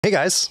Hey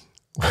guys,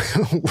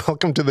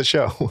 welcome to the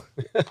show.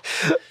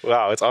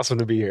 Wow, it's awesome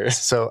to be here.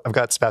 So I've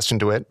got Sebastian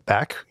DeWitt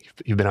back.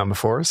 You've been on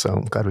before, so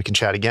I'm glad we can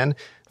chat again.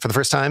 For the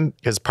first time,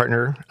 his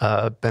partner,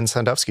 Ben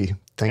Sandowski.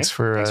 Thanks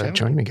for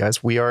joining me,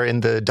 guys. We are in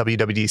the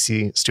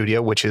WWDC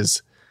studio, which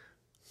is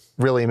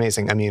really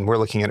amazing. I mean, we're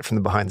looking at it from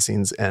the behind the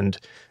scenes, and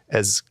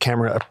as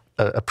camera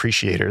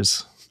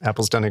appreciators,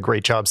 Apple's done a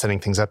great job setting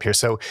things up here.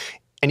 So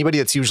anybody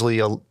that's usually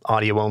an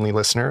audio-only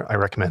listener, I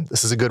recommend.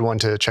 This is a good one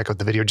to check out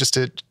the video, just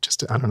to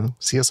I don't know,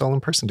 see us all in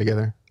person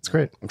together. It's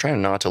great. I'm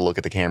trying not to look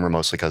at the camera,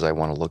 mostly because I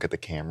want to look at the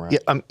camera.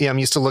 Yeah, I'm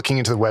used to looking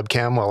into the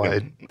webcam while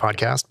I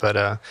podcast,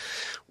 but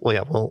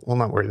we'll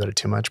not worry about it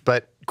too much.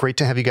 But great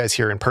to have you guys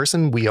here in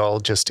person. We all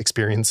just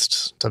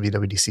experienced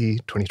WWDC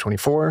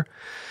 2024.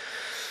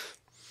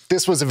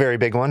 This was a very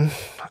big one.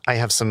 I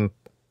have some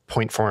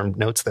point form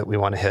notes that we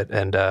want to hit,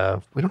 and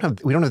we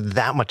don't have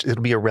that much.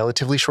 It'll be a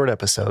relatively short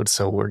episode,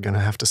 so we're going to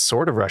have to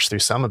sort of rush through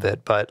some of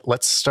it. But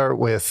let's start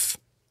with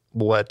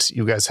what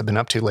you guys have been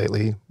up to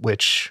lately,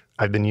 which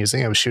I've been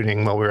using. I was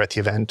shooting while we were at the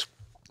event.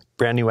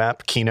 Brand new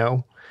app,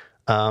 Kino.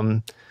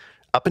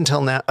 Up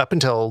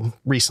until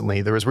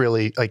recently, there was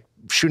really like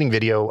shooting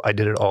video. I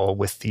did it all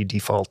with the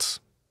default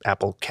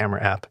Apple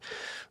camera app.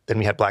 Then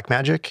we had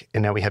Blackmagic,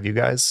 and now we have you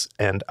guys.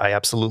 And I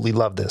absolutely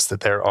love this,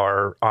 that there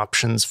are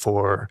options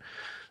for,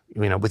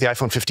 you know, with the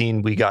iPhone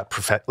 15, we got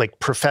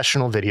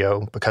professional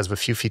video because of a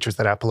few features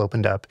that Apple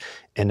opened up.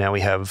 And now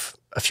we have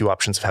a few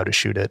options of how to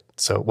shoot it.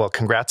 So, well,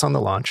 congrats on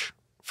the launch,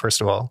 first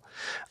of all.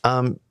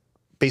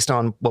 Based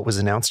on what was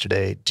announced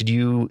today, did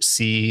you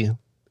see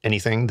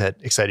anything that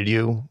excited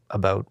you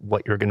about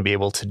what you're going to be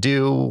able to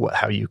do,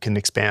 how you can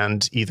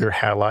expand either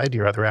Halide,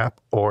 your other app,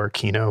 or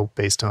Kino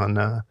based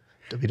on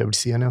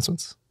WWDC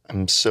announcements?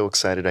 I'm so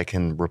excited I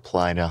can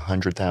reply to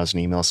 100,000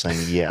 emails saying,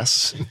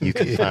 yes, you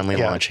can finally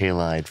launch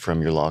Halide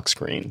from your lock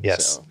screen.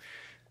 Yes. So,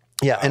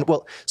 yeah. And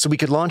well, so we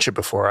could launch it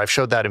before. I've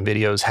showed that in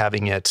videos,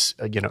 having it,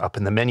 up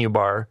in the menu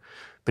bar,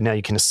 but now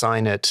you can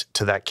assign it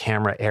to that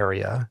camera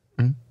area.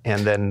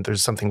 And then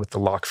there's something with the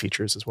lock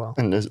features as well.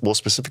 And well,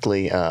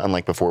 specifically,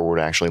 unlike before, where we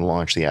actually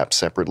launch the app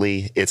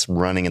separately, it's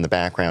running in the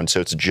background.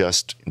 So it's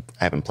just,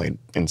 I haven't played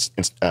and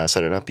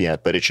set it up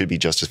yet, but it should be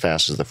just as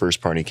fast as the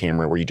first party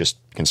camera where you just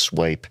can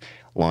swipe,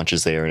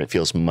 launches there, and it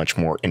feels much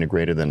more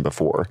integrated than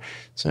before.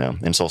 So,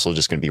 and it's also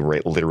just going to be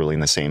right literally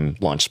in the same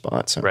launch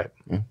spot. So, right.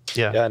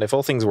 Yeah. Yeah, and if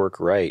all things work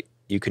right,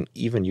 you can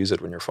even use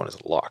it when your phone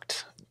is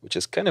locked, which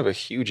is kind of a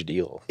huge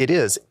deal. It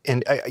is.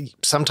 And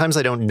sometimes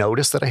I don't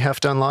notice that I have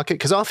to unlock it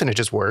because often it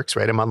just works,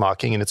 right? I'm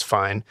unlocking and it's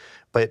fine.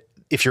 But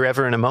if you're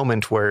ever in a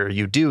moment where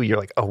you do, you're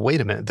like, oh, wait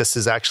a minute. This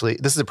is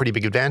a pretty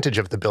big advantage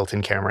of the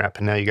built-in camera app.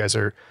 And now you guys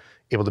are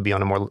able to be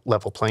on a more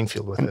level playing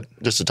field with it.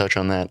 Just to touch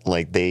on that,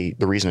 like the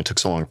reason it took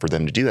so long for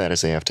them to do that is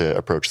they have to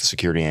approach the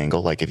security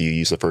angle. Like if you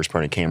use the first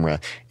party camera,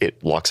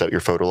 it locks out your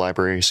photo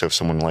library. So if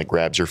someone like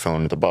grabs your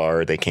phone at the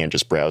bar, they can't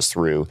just browse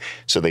through.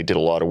 So they did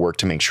a lot of work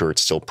to make sure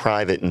it's still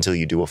private until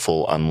you do a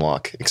full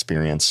unlock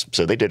experience.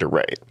 So they did it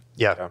right.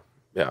 Yeah.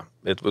 Yeah,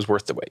 it was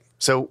worth the wait.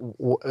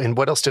 So, and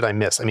what else did I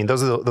miss? I mean,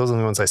 those are the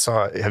ones I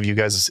saw. Have you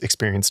guys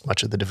experienced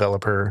much of the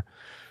developer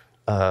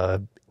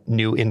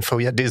new info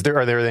yet?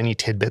 Are there any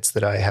tidbits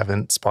that I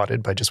haven't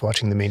spotted by just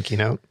watching the main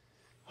keynote?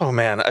 Oh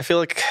man, I feel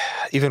like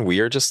even we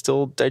are just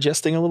still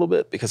digesting a little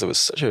bit because it was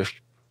such a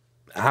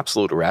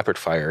absolute rapid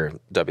fire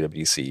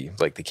WWDC.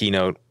 Like the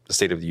keynote, the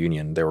State of the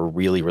Union, they were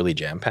really, really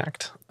jam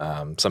packed.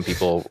 Some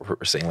people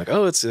were saying like,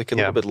 oh, it's like a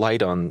little bit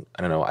light on,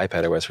 I don't know,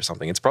 iPadOS or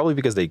something. It's probably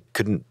because they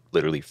couldn't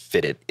literally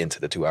fit it into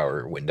the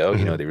 2-hour window.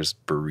 You know, they were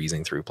just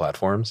breezing through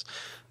platforms.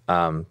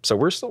 So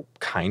we're still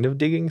kind of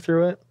digging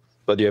through it.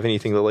 But do you have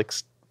anything that like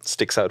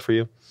sticks out for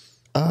you?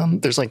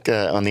 There's like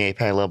on the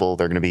API level,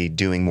 they're going to be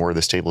doing more of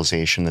the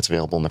stabilization that's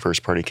available in the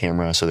first party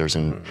camera. So there's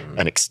an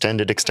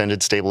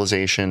extended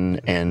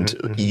stabilization.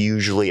 And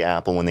usually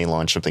Apple, when they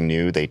launch something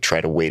new, they try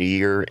to wait a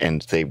year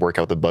and they work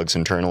out the bugs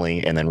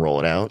internally and then roll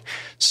it out.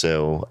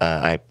 So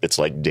it's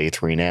like day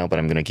 3 now, but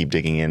I'm going to keep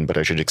digging in. But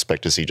I should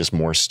expect to see just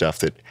more stuff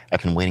that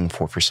I've been waiting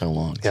for so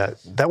long. Yeah,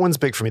 that one's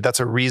big for me. That's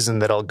a reason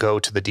that I'll go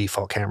to the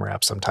default camera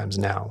app sometimes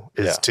now,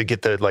 is to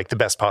get the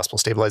best possible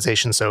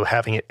stabilization. So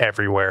having it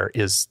everywhere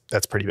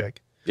that's pretty big.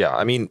 Yeah,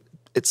 I mean,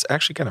 it's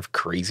actually kind of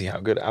crazy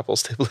how good Apple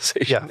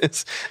stabilization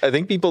is. I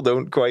think people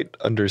don't quite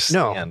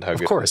understand how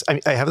good. Of course. I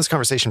mean, I have this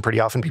conversation pretty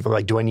often. People are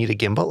like, do I need a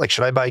gimbal? Like,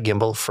 should I buy a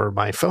gimbal for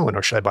my phone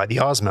or should I buy the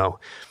Osmo?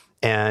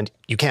 And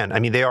you can. I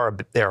mean, they are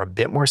a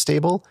bit more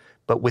stable,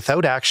 but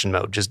without action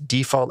mode, just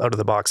default out of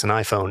the box, an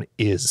iPhone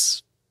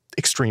is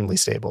extremely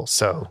stable.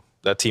 So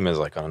that team is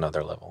like on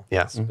another level.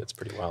 Yeah. It's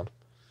pretty wild.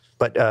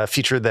 But a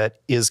feature that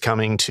is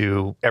coming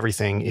to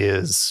everything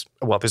is,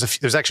 well,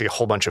 there's actually a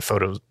whole bunch of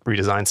photo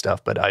redesign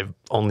stuff, but I'm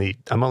only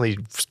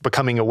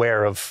becoming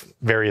aware of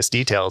various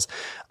details.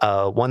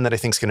 One that I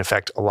think is going to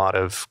affect a lot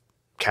of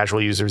casual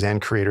users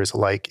and creators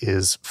alike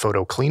is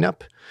photo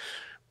cleanup,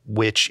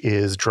 which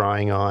is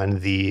drawing on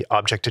the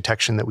object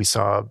detection that we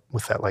saw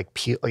with that like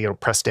peel,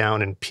 press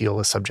down and peel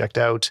a subject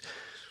out.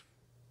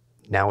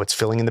 Now it's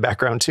filling in the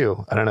background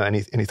too. I don't know,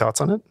 any thoughts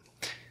on it?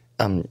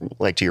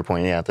 like to your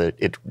point, yeah,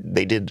 that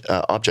they did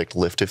Object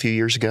Lift a few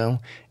years ago,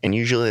 and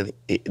usually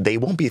they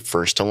won't be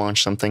first to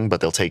launch something,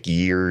 but they'll take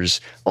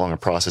years along a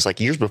process. Like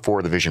years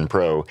before the Vision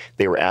Pro,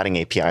 they were adding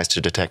APIs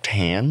to detect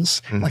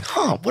hands. I'm like,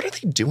 what are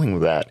they doing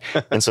with that?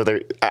 And so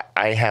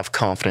I have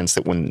confidence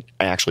that when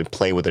I actually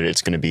play with it,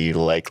 it's going to be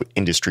like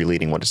industry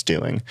leading what it's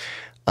doing.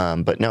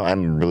 But no,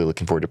 I'm really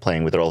looking forward to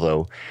playing with it.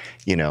 Although,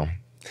 you know,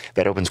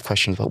 that opens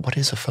questions about what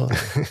is a photo.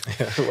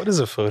 What is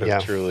a photo,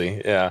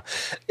 truly? Yeah.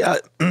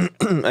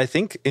 I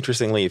think,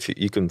 interestingly, if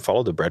you can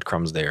follow the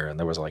breadcrumbs there, and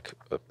there was like,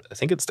 I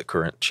think it's the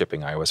current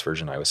shipping iOS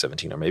version, iOS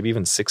 17, or maybe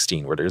even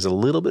 16, where there's a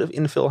little bit of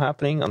infill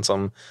happening on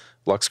some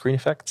lock screen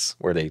effects,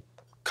 where they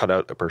cut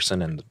out a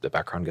person and the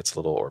background gets a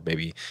little, or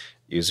maybe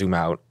you zoom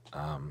out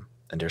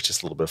and there's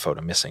just a little bit of photo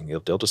missing.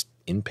 They'll just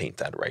in-paint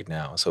that right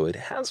now. So it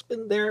has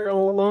been there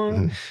all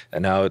along.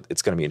 And now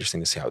it's going to be interesting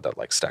to see how that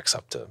like stacks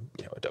up to,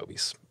 you know,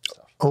 Adobe's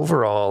stuff.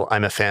 Overall,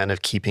 I'm a fan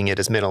of keeping it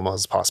as minimal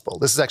as possible.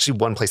 This is actually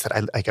one place that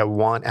I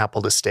want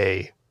Apple to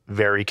stay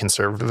very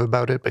conservative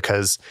about it,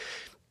 because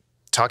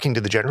talking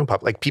to the general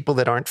public, like people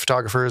that aren't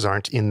photographers,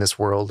 aren't in this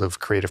world of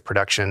creative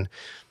production,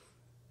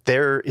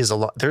 there is a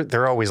lot.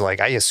 They're always like,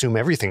 I assume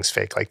everything's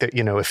fake. Like,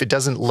 you know, if it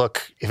doesn't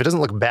look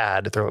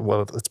bad, they're like,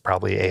 well, it's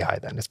probably AI.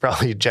 Then it's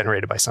probably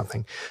generated by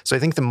something. So I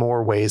think the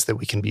more ways that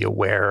we can be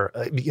aware,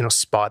 you know,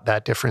 spot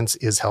that difference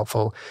is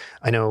helpful.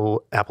 I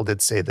know Apple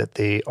did say that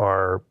they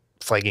are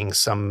flagging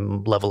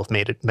some level of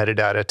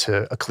metadata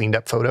to a cleaned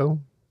up photo.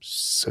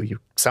 So you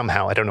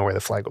somehow, I don't know where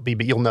the flag will be,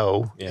 but you'll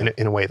know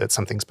in a way that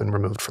something's been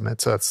removed from it.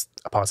 So that's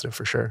a positive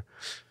for sure.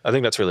 I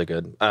think that's really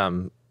good.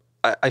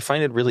 I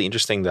find it really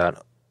interesting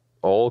that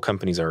all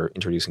companies are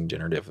introducing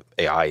generative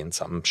AI in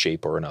some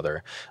shape or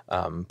another,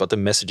 but the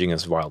messaging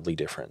is wildly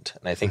different.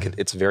 And I think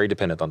it's very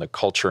dependent on the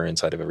culture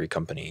inside of every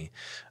company,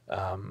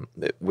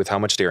 with how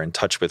much they're in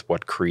touch with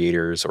what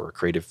creators or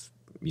creative,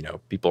 you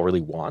know, people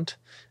really want.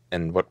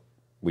 And what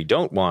we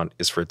don't want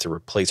is for it to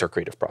replace our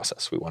creative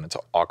process. We want it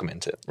to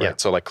augment it, right? Yeah.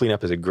 So like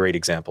cleanup is a great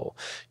example.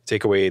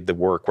 Take away the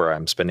work where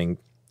I'm spending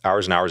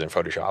hours and hours in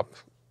Photoshop,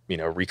 you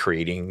know,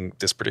 recreating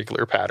this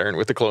particular pattern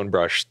with the clone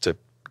brush to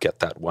get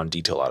that one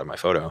detail out of my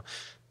photo.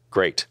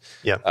 Great.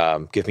 Yeah.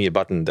 Give me a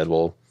button that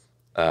will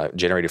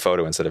generate a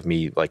photo instead of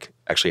me like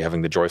actually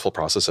having the joyful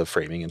process of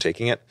framing and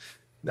taking it.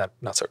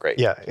 Not so great.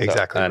 Yeah,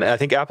 exactly. So, and I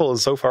think Apple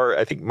is so far,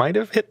 I think might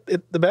have hit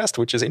it the best,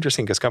 which is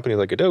interesting because companies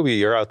like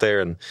Adobe are out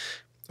there and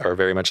are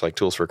very much like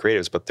tools for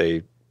creatives, but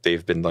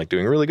they've been like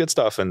doing really good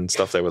stuff and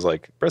stuff that was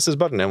like, press this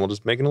button and we'll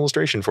just make an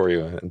illustration for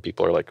you. And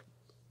people are like,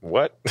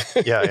 what?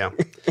 Yeah.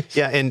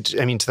 And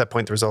I mean, to that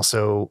point, there was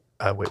also,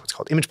 what's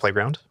called Image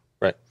Playground.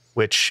 Right.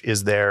 Which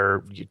is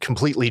their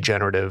completely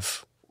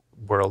generative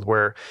world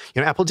where,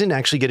 you know, Apple didn't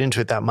actually get into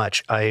it that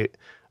much.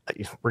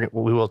 We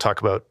will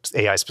talk about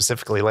AI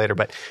specifically later,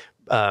 but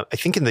I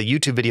think in the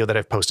YouTube video that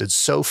I've posted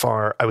so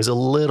far, I was a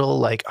little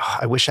like,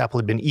 I wish Apple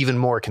had been even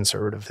more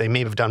conservative. They may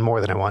have done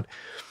more than I want.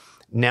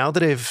 Now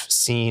that I've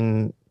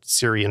seen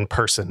Siri in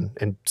person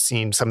and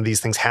seen some of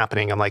these things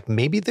happening, I'm like,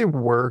 maybe there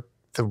were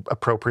the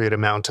appropriate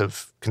amount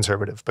of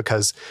conservative,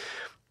 because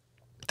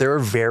there are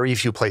very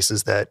few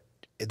places that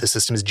the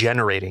system is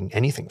generating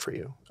anything for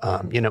you.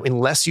 You know,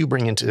 unless you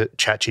bring into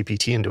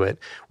ChatGPT into it,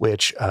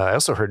 which I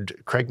also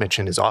heard Craig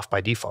mention is off by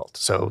default.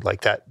 So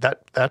like that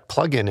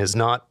plugin is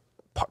not,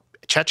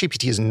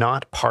 ChatGPT is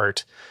not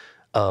part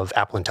of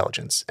Apple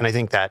Intelligence. And I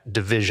think that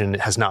division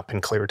has not been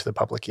clear to the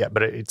public yet,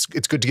 but it's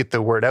good to get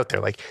the word out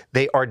there. Like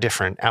they are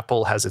different.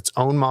 Apple has its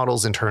own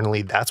models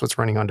internally. That's what's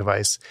running on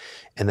device.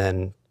 And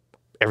then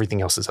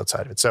everything else is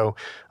outside of it. So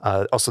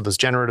also those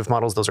generative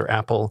models, those are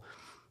Apple.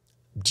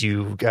 Do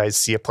you guys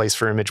see a place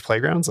for image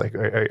playgrounds? Like,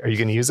 are you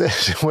going to use it?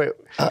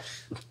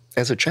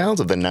 As a child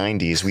of the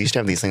 90s, we used to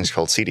have these things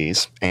called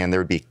CDs, and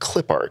there would be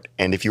clip art.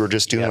 And if you were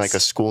just doing like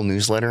a school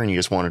newsletter and you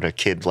just wanted a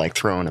kid like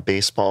throwing a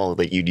baseball,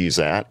 that you'd use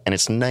that. And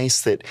it's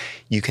nice that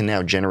you can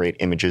now generate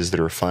images that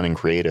are fun and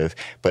creative.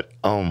 But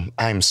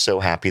I'm so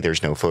happy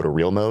there's no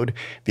photoreal mode,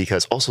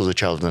 because also as a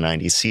child of the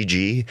 90s,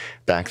 CG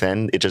back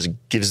then, it just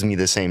gives me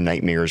the same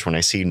nightmares when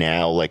I see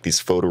now like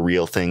these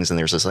photoreal things and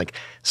there's this like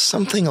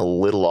something a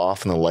little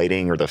off in the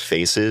lighting or the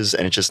faces,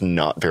 and it's just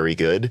not very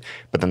good.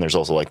 But then there's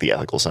also like the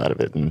ethical side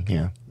of it, and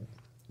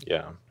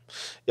Yeah,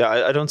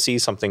 I don't see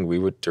something we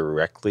would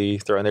directly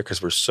throw in there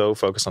because we're so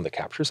focused on the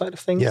capture side of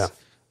things. Yeah.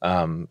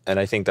 And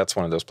I think that's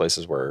one of those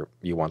places where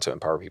you want to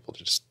empower people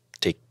to just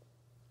take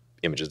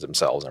images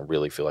themselves and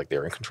really feel like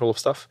they're in control of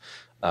stuff.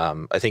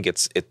 I think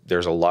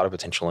there's a lot of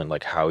potential in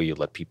like how you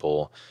let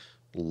people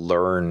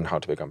learn how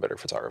to become better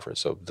photographers.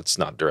 So that's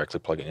not directly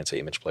plugging into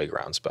image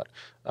playgrounds, but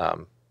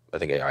I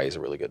think AI is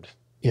a really good.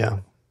 Yeah.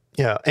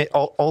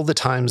 All the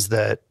times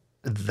that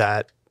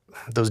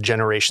those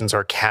generations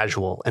are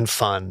casual and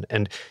fun,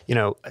 and you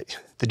know,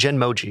 the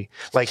Genmoji.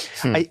 Like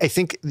I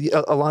think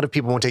a lot of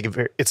people won't take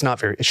it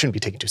it shouldn't be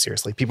taken too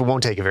seriously. People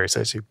won't take it very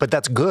seriously, but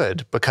that's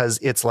good because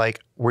it's like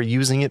we're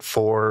using it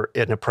for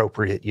an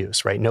appropriate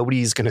use, right?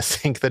 Nobody's going to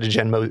think that a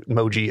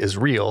Genmoji is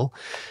real,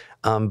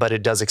 but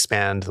it does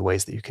expand the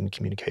ways that you can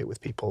communicate with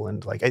people,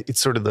 and like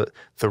it's sort of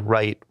the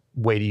right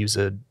way to use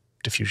a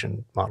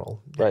diffusion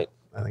model. Right.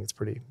 I think it's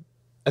pretty.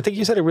 I think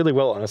you said it really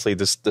well, honestly.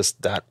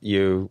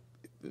 The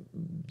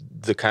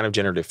kind of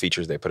generative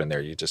features they put in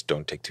there, you just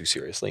don't take too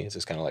seriously. It's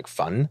just kind of like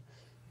fun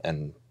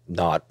and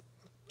not,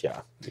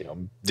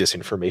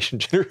 disinformation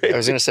generated. I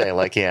was going to say,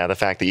 like, the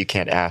fact that you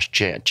can't ask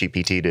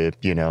GPT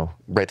to,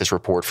 write this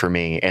report for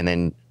me, and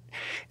then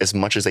as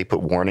much as they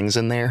put warnings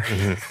in there,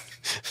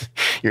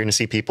 you're going to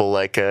see people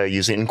like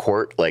use it in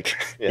court. Like,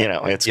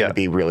 it's going to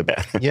be really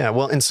bad. Yeah.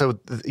 Well, and so,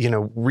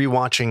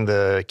 rewatching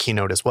the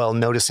keynote as well,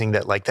 noticing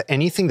that like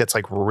anything that's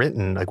like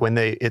written, like when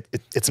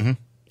it's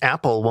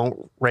Apple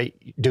won't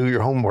do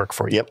your homework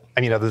for you. Yep.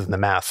 I mean, other than the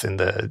math in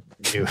the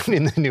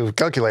new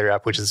calculator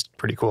app, which is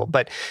pretty cool,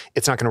 but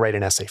it's not going to write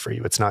an essay for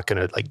you. It's not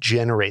going to like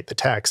generate the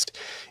text.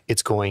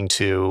 It's going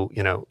to,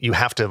 you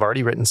have to have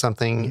already written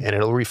something and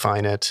it'll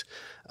refine it.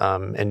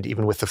 And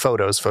even with the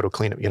photos, photo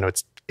cleanup,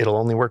 it'll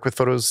only work with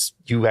photos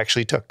you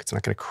actually took. It's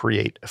not going to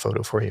create a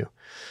photo for you.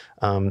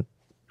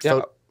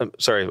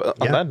 Sorry.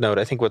 On that note,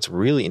 I think what's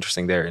really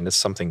interesting there, and it's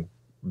something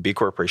big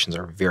corporations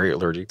are very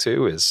allergic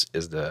to, is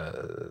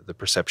the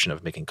perception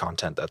of making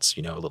content that's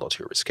a little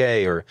too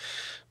risque or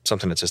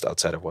something that's just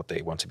outside of what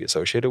they want to be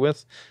associated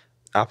with.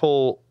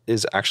 Apple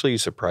is actually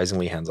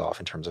surprisingly hands-off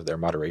in terms of their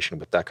moderation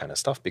with that kind of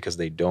stuff, because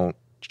they don't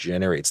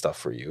generate stuff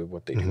for you.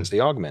 What they do is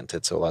they augment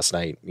it. So last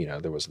night,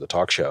 there was the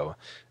talk show,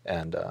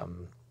 and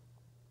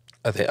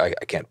I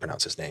can't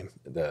pronounce his name.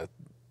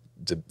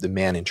 The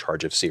man in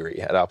charge of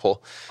Siri at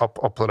Apple. I'll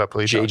pull it up,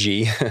 please.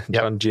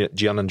 JG,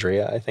 Gian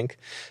Andrea, I think.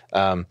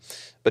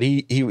 But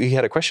he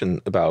had a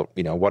question about,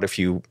 what if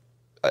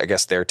I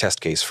guess their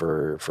test case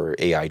for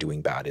AI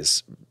doing bad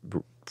is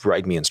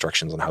write me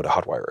instructions on how to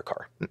hotwire a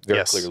car.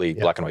 Very clearly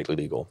black and white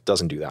illegal.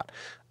 Doesn't do that.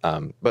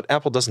 But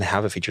Apple doesn't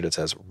have a feature that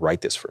says,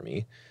 write this for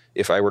me.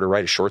 If I were to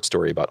write a short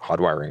story about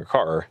hotwiring a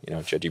car,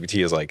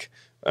 ChatGPT is like,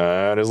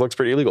 this looks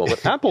pretty illegal.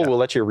 But Apple will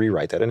let you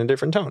rewrite that in a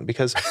different tone,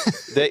 because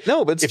but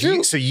it's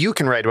true. So you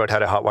can write about how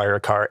to hotwire a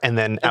car, and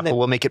then Apple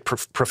will make it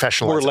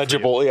professional, more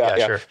legible. Yeah,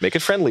 sure. Make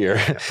it friendlier.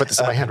 Put this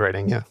in my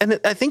handwriting. Yeah, and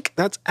I think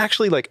that's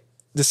actually like,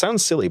 this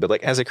sounds silly, but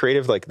like as a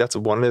creative, like that's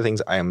one of the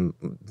things I am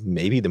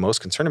maybe the most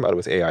concerned about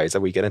with AI, is that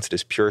we get into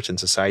this Puritan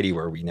society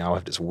where we now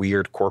have this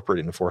weird corporate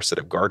enforced set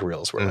of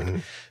guardrails where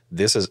like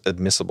this is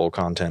admissible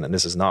content and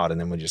this is not, and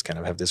then we just kind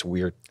of have this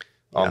weird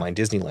online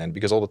Disneyland,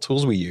 because all the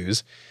tools we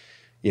use,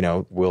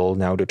 will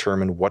now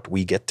determine what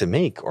we get to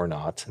make or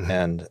not.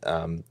 And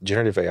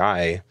generative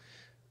AI,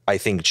 I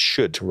think,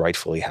 should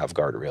rightfully have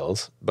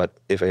guardrails. But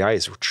if AI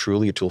is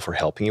truly a tool for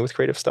helping you with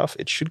creative stuff,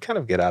 it should kind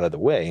of get out of the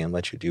way and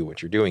let you do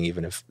what you're doing,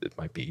 even if it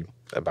might be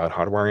about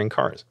hotwiring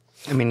cars.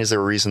 I mean, is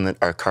there a reason that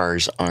our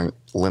cars aren't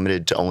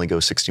limited to only go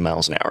 60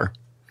 miles an hour?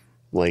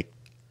 Like,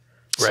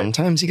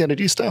 sometimes you got to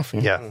do stuff.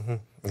 Yeah.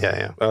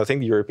 Yeah. Well, I think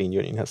the European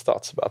Union has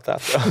thoughts about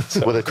that, though.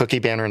 So. With a cookie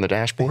banner on the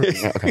dashboard?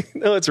 Yeah, okay.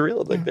 No, it's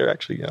real. Like, they're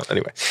actually,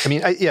 anyway. I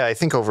mean, I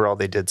think overall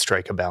they did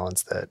strike a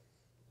balance that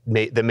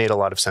made a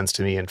lot of sense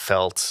to me and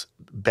felt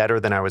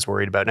better than I was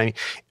worried about. And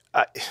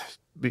I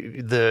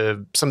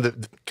mean, some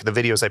of the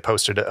videos I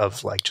posted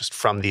of like just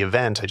from the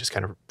event, I just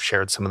kind of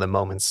shared some of the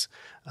moments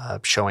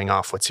showing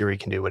off what Siri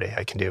can do, what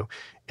AI can do.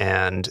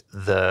 And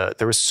there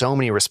were so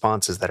many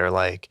responses that are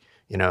like,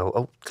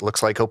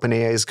 looks like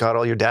OpenAI's got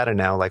all your data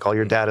now, like all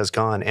your data's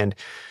gone. And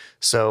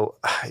so,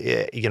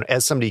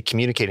 as somebody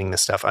communicating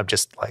this stuff, I'm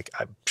just like,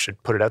 I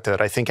should put it out there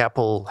that I think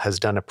Apple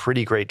has done a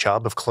pretty great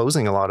job of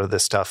closing a lot of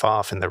this stuff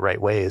off in the right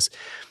ways.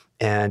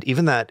 And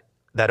even that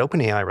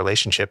OpenAI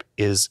relationship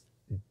is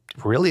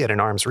really at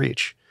an arm's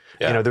reach.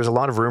 Yeah. There's a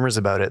lot of rumors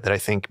about it that I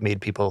think made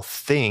people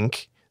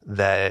think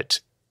that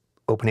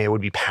OpenAI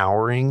would be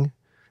powering,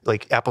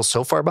 like Apple's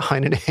so far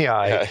behind in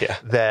AI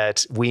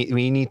that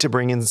we need to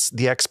bring in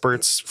the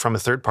experts from a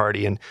third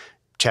party, and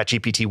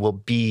ChatGPT will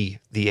be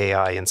the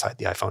AI inside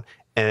the iPhone.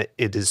 And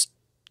it is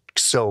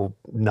so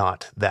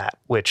not that,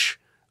 which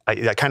I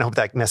kind of hope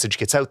that message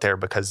gets out there,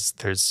 because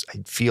I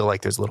feel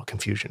like there's a little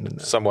confusion in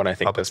the someone I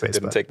think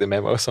didn't take the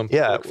memo. Some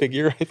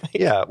figure, I think.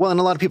 Yeah. Well, and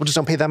a lot of people just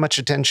don't pay that much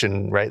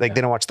attention, right? Like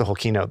they don't watch the whole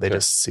keynote. They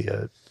just see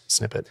a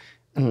snippet.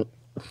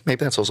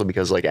 Maybe that's also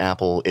because, like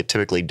Apple, it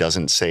typically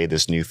doesn't say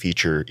this new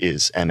feature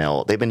is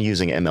ML. They've been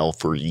using ML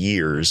for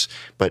years,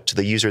 but to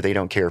the user, they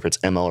don't care if it's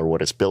ML or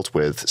what it's built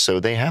with. So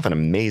they have an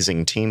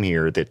amazing team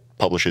here that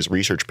publishes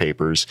research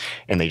papers,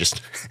 and this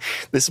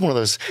is one of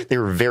those, they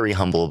were very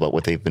humble about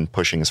what they've been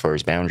pushing as far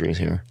as boundaries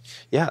here.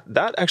 Yeah,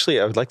 that actually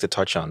I would like to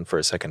touch on for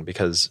a second,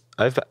 because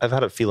I've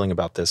had a feeling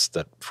about this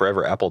that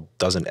forever Apple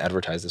doesn't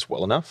advertise this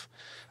well enough.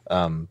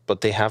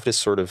 But they have this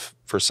sort of,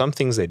 for some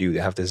things they do,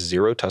 they have this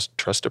zero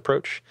trust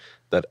approach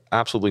that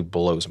absolutely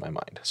blows my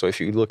mind. So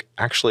if you look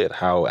actually at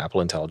how Apple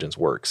Intelligence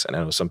works, and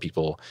I know some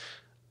people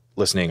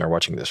listening or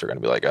watching this are going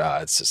to be like,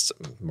 it's just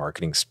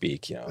marketing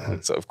speak,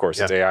 So of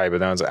course it's AI, but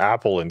now it's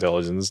Apple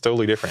Intelligence, it's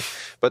totally different.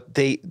 But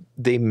they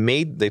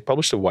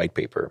published a white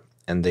paper,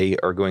 and they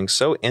are going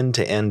so end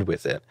to end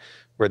with it,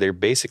 where they're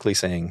basically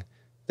saying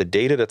the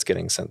data that's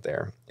getting sent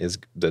there is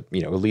that,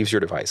 it leaves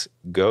your device,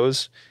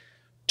 goes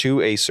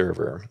to a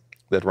server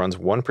that runs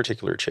one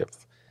particular chip.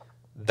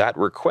 that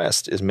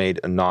request is made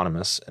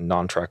anonymous and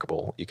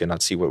non-trackable. You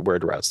cannot see where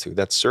it routes to.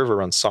 That server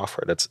runs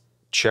software that's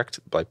checked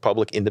by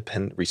public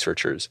independent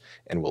researchers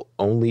and will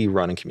only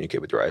run and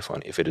communicate with your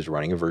iPhone if it is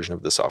running a version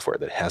of the software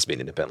that has been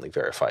independently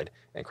verified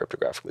and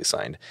cryptographically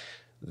signed.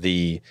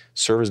 The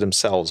servers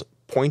themselves,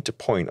 point to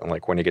point, on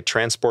like when they get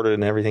transported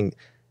and everything,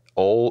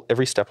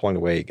 every step along the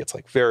way gets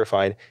like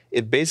verified.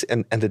 It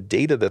and the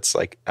data that's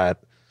like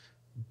at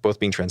both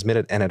being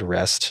transmitted and at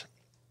rest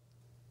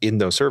in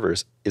those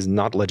servers is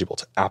not legible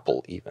to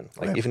Apple even.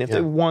 Like right. even if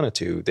they wanted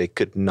to, they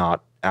could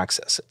not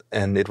access it.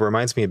 And it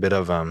reminds me a bit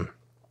of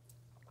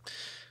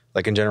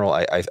like in general,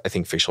 I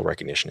think facial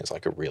recognition is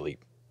like a really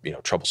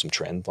troublesome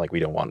trend. Like we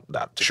don't want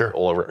that to sure.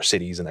 all over our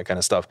cities and that kind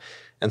of stuff.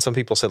 And some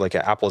people said like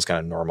Apple is kind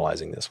of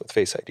normalizing this with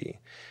Face ID.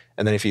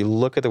 And then if you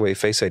look at the way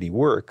Face ID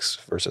works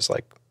versus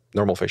like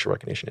normal facial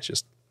recognition, it's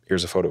just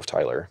here's a photo of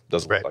Tyler.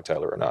 Does it look like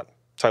Tyler or not?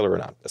 Tyler or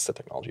not? That's the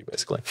technology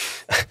basically.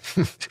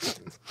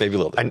 Maybe a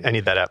little different. I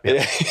need that app.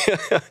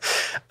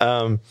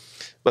 Yeah.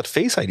 But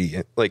Face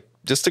ID, like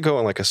just to go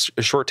on like a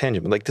short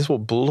tangent, but like this will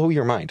blow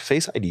your mind.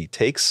 Face ID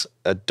takes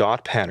a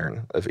dot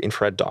pattern of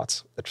infrared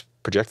dots that's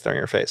projected on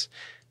your face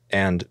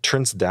and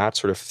turns that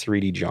sort of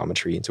 3D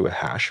geometry into a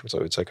hash. So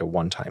it's like a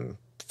one-time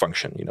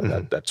function,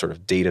 that sort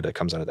of data that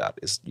comes out of that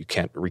is you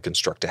can't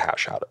reconstruct a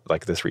hash out of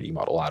like the 3D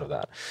model out of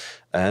that,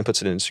 and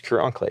puts it in a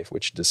secure enclave,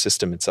 which the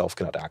system itself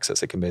cannot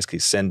access. It can basically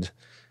send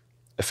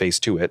a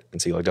face to it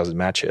and see like, does it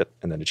match it?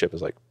 And then the chip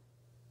is like,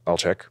 I'll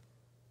check.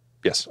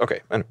 Yes. Okay.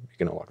 And you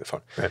can unlock the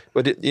phone. Right.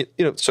 But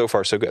so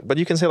far so good. But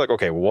you can say like,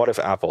 okay, what if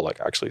Apple like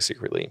actually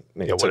secretly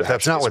made it? What if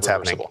that's not what's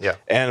happening? Yeah.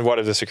 And what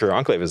if the secure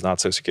enclave is not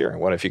so secure?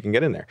 And what if you can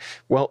get in there?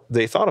 Well,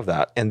 they thought of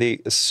that and they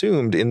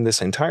assumed in this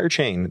entire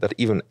chain that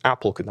even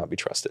Apple could not be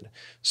trusted.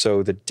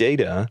 So the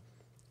data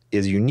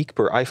is unique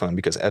per iPhone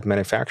because at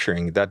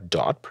manufacturing, that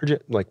dot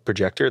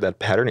projector, that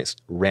pattern is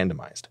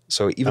randomized.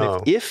 So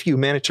even if you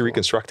manage to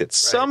reconstruct it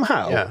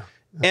somehow,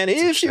 and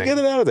if you get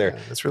it out of there,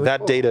 really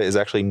that data is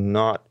actually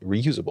not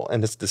reusable.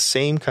 And it's the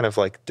same kind of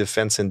like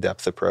defense in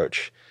depth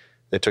approach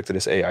they took to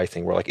this AI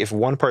thing where like if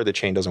one part of the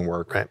chain doesn't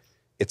work,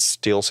 it's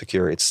still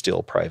secure, it's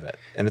still private.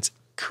 And it's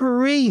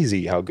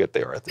crazy how good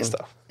they are at this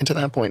stuff. And to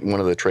that point, one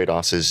of the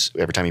trade-offs is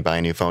every time you buy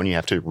a new phone, you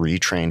have to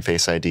retrain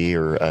Face ID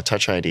or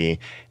Touch ID.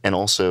 And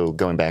also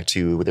going back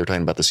to what they're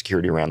talking about the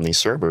security around these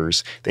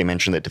servers, they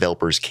mentioned that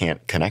developers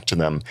can't connect to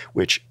them,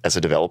 which as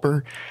a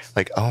developer,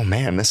 like, oh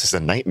man, this is a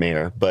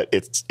nightmare. But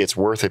it's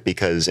worth it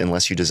because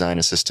unless you design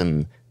a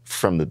system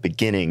from the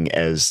beginning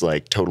as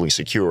like totally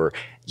secure,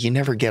 you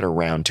never get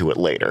around to it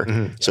later.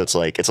 Mm-hmm. So it's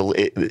like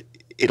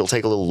it'll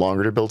take a little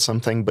longer to build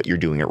something, but you're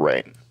doing it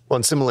right. Well,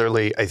 and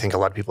similarly, I think a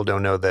lot of people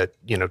don't know that,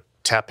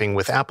 tapping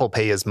with Apple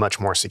Pay is much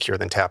more secure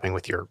than tapping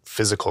with your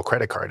physical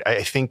credit card.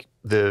 I think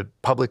the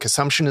public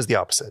assumption is the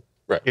opposite.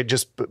 Right. It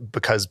just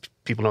because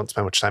people don't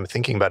spend much time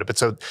thinking about it. But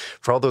so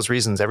for all those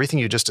reasons, everything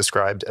you just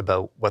described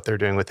about what they're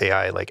doing with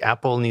AI, like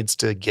Apple needs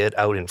to get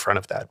out in front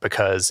of that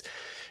because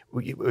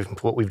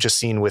what we've just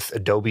seen with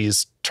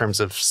Adobe's terms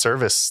of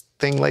service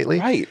thing lately.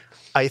 Right.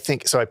 I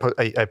think, so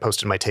I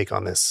posted my take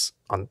on this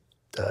on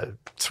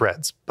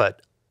Threads,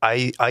 but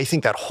I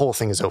think that whole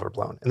thing is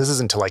overblown. And this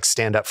isn't to like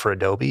stand up for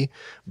Adobe,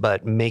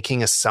 but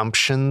making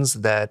assumptions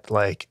that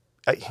like,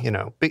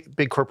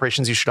 big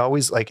corporations, you should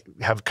always like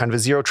have kind of a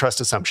zero trust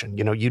assumption.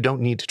 You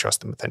don't need to trust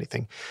them with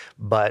anything,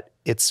 but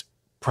it's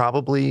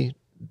probably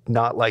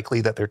not likely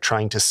that they're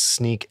trying to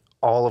sneak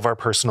all of our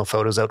personal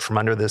photos out from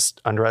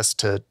under us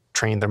to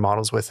train their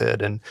models with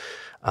it. And,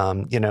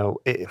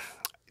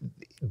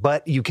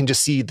 but you can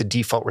just see the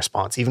default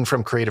response, even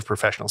from creative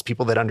professionals.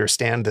 People that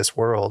understand this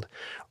world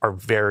are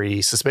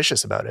very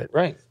suspicious about it.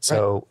 Right.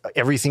 So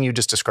everything you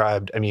just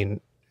described, I mean,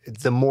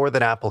 the more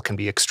that Apple can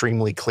be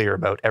extremely clear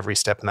about every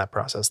step in that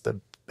process, the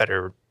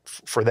better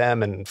for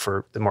them and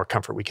for the more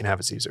comfort we can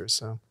have as users.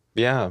 So.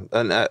 Yeah.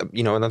 And,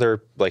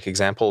 another like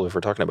example, if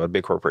we're talking about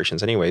big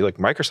corporations anyway, like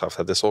Microsoft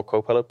had this whole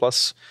Copilot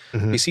Plus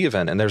PC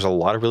event, and there's a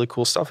lot of really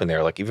cool stuff in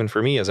there, like even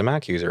for me as a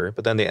Mac user,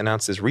 but then they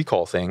announced this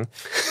recall thing.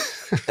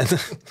 And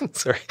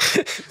sorry,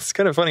 it's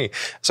kind of funny.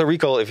 So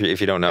recall, if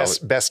you don't know.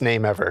 Best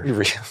name ever.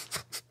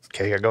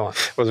 Okay, yeah, go on.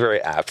 Was very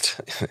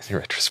apt in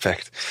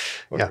retrospect.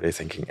 What are they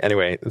thinking?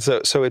 Anyway,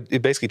 so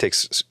it basically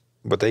takes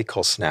what they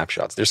call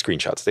snapshots. They're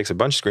screenshots. It takes a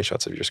bunch of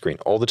screenshots of your screen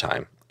all the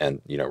time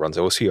and, runs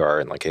OCR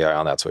and like AI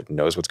on that so it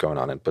knows what's going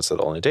on and puts it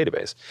all in a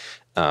database.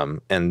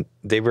 And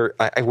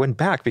I went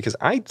back because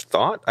I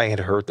thought I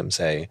had heard them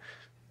say,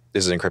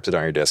 this is encrypted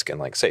on your disk and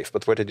like safe.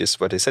 But what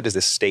they said is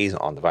this stays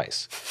on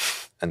device.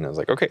 And I was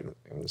like, okay,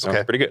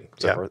 sounds pretty good.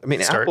 So I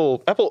mean,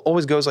 Apple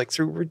always goes like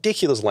through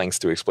ridiculous lengths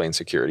to explain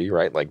security,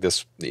 right? Like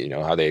this,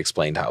 how they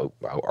explained how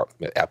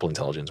Apple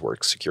Intelligence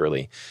works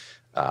securely.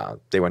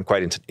 They went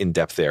quite in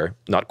depth there,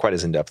 not quite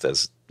as in depth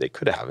as they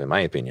could have, in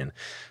my opinion.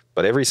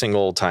 But every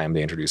single time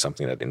they introduce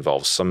something that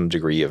involves some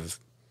degree of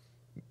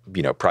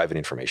private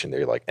information.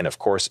 They're like, and of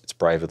course it's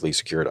privately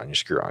secured on your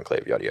secure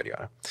enclave, yada, yada,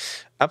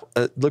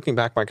 yada. Looking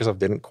back, Microsoft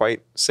didn't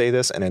quite say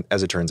this. And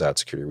as it turns out,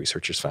 security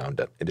researchers found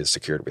that it is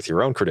secured with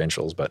your own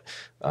credentials, but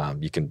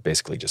you can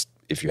basically just,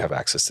 if you have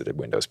access to the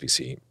Windows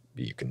PC,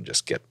 you can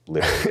just get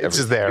literally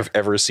everything you've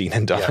ever seen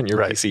and done on your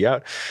PC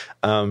out.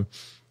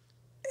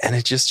 And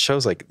it just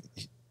shows like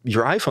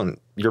your iPhone,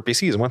 your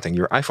PC is one thing.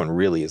 Your iPhone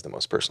really is the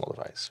most personal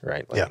device,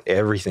 right? Like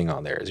everything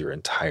on there is your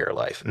entire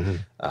life.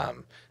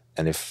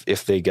 And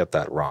if they get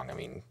that wrong, I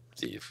mean,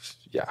 it's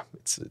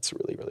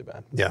really, really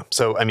bad. Yeah.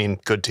 So, I mean,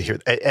 good to hear.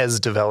 As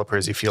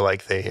developers, you feel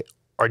like they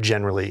are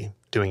generally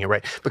doing it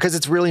right, because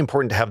it's really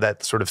important to have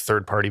that sort of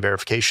third-party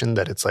verification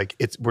that it's like,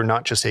 we're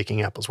not just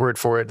taking Apple's word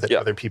for it, that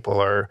other people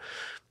are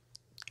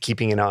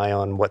keeping an eye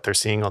on what they're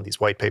seeing on these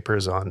white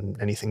papers on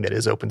anything that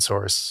is open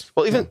source.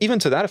 Well, even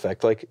to that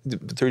effect, like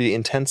through the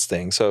intents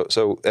thing. So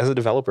as a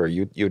developer,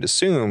 you'd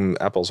assume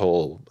Apple's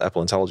whole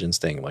Apple Intelligence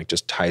thing like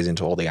just ties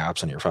into all the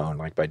apps on your phone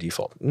like by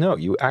default. No,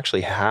 you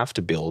actually have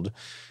to build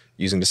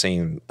using the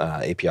same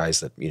APIs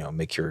that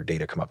make your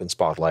data come up in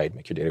Spotlight,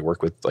 make your data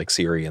work with like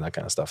Siri and that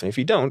kind of stuff. And if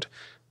you don't,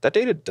 that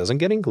data doesn't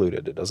get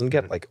included. It doesn't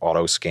get like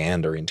auto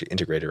scanned or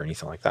integrated or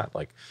anything like that.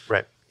 Like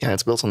yeah,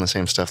 it's built on the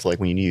same stuff. Like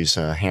when you use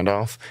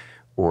Handoff.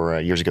 Or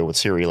years ago with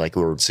Siri, like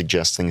we would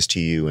suggest things to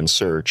you in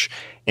search.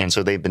 And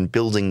so they've been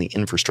building the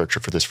infrastructure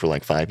for this for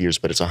like 5 years,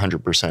 but it's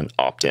 100%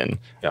 opt-in.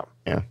 Yeah.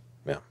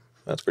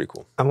 That's pretty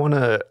cool. I want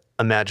to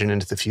imagine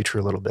into the future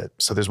a little bit.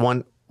 So there's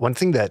one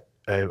thing that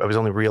I was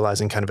only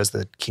realizing kind of as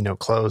the keynote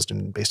closed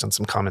and based on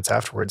some comments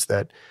afterwards,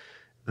 that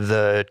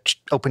the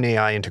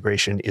OpenAI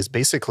integration is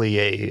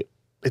basically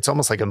it's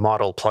almost like a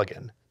model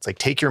plugin. It's like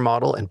take your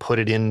model and put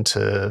it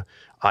into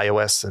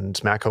iOS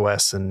and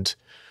macOS, and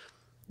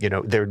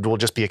there will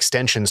just be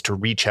extensions to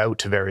reach out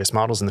to various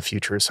models in the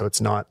future. So it's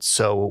not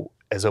so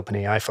as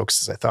OpenAI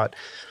focused as I thought.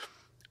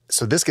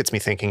 So this gets me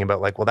thinking about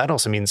like, well, that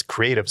also means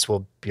creatives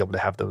will be able to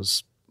have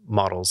those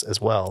models as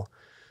well.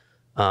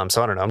 So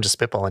I don't know, I'm just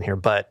spitballing here,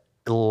 but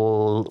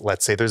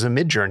let's say there's a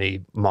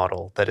Midjourney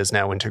model that is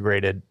now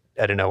integrated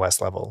at an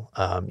OS level.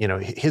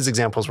 His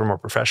examples were more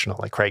professional.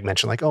 Like Craig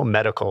mentioned, like,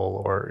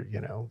 medical or,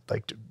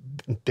 like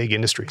big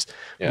industries.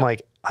 Yeah. I'm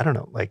like, I don't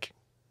know, like,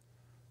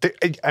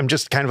 I'm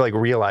just kind of like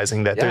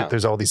realizing that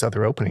there's all these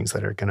other openings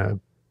that are going to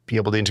be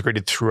able to integrate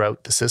it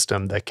throughout the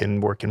system that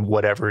can work in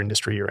whatever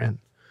industry you're in.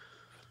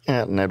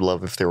 Yeah, and I'd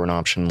love if there were an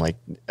option like,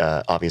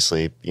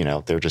 obviously,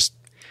 they're just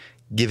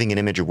giving an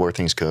image of where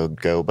things could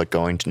go, but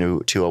going to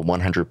a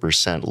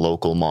 100%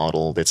 local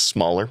model that's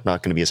smaller,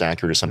 not going to be as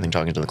accurate as something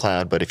talking to the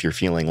cloud. But if you're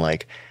feeling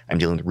like I'm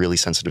dealing with really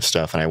sensitive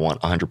stuff and I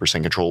want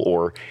 100% control,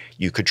 or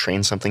you could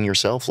train something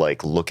yourself,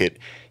 like look at,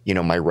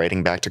 my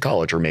writing back to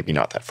college, or maybe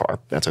not that far.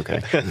 That's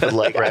okay. But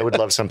like, I would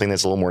love something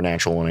that's a little more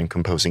natural when I'm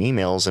composing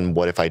emails. And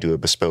what if I do a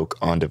bespoke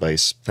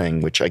on-device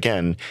thing, which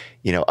again,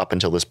 up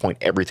until this point,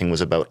 everything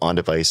was about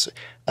on-device,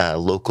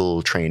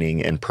 local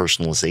training and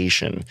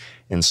personalization.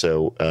 And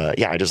so,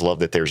 I just love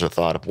that there's a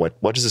thought of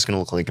what is this going to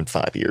look like in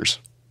 5 years?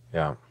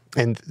 Yeah.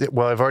 And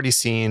I've already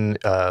seen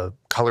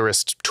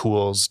colorist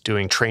tools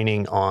doing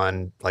training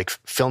on like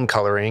film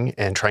coloring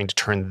and trying to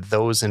turn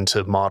those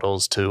into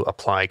models to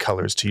apply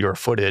colors to your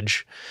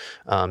footage.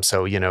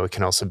 So, it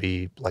can also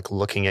be like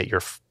looking at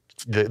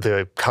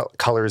the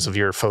colors of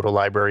your photo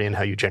library and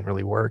how you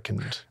generally work.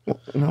 And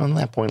on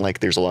that point, like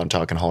there's a lot of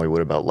talk in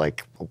Hollywood about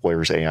like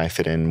where's AI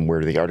fit in, where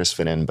do the artists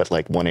fit in, but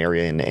like one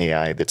area in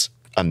AI that's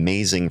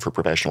amazing for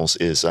professionals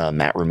is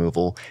matte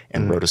removal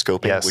and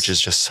rotoscoping, which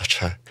is just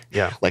such a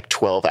like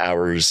 12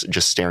 hours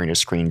just staring at a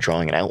screen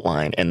drawing an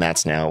outline, and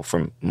that's now,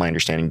 from my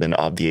understanding, been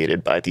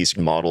obviated by these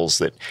models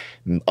that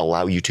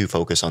allow you to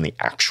focus on the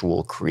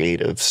actual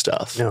creative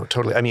stuff. No,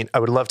 totally. I mean, I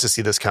would love to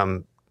see this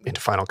come into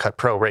Final Cut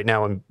Pro. Right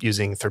now I'm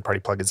using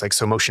third-party plugins like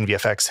Motion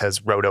VFX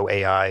has Roto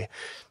AI,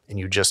 and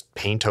you just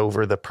paint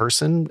over the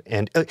person,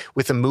 and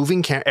with a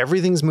moving camera,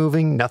 everything's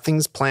moving,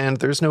 nothing's planned,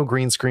 there's no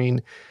green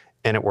screen,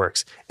 and it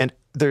works. And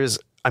there's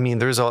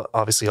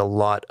obviously a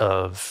lot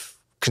of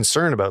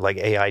concern about like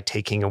AI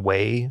taking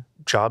away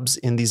jobs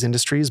in these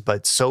industries,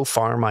 but so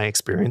far my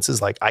experience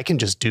is like I can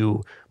just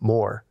do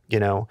more.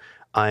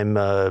 I'm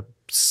a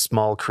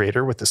small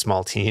creator with a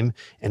small team,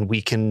 and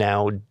we can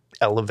now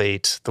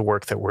elevate the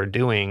work that we're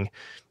doing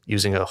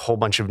using a whole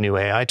bunch of new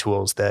AI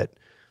tools that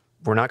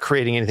we're not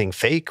creating anything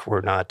fake.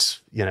 We're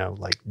not,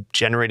 like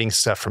generating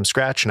stuff from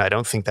scratch. And I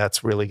don't think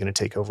that's really going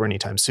to take over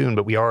anytime soon,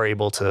 but we are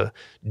able to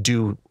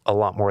do a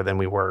lot more than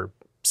we were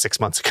 6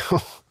 months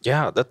ago.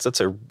 Yeah, that's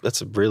a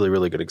really,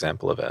 really good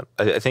example of it.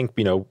 I think,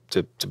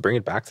 to bring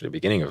it back to the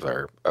beginning of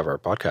our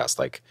podcast,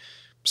 like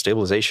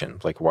stabilization,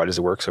 like why does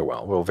it work so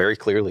well? Well, very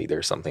clearly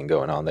there's something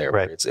going on there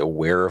where it's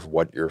aware of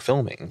what you're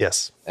filming.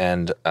 Yes.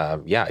 And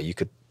you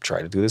could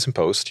try to do this in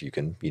post. You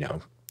can,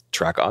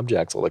 track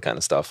objects, all that kind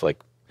of stuff. Like,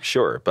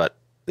 sure, but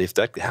if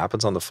that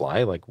happens on the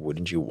fly, like,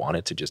 wouldn't you want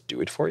it to just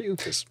do it for you?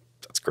 Because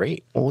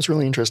great. Well, what's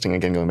really interesting,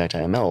 again, going back to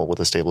ML with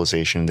the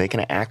stabilization, they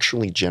can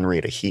actually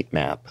generate a heat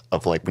map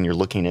of like when you're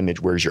looking at an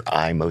image, where's your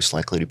eye most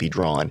likely to be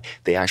drawn?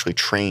 They actually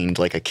trained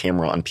like a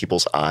camera on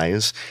people's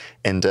eyes.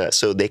 And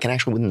so they can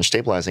actually, when they're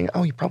stabilizing,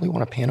 oh, you probably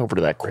want to pan over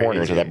to that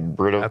corner, to that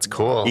bit of. That's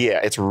cool. Yeah,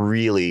 it's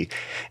really,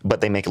 but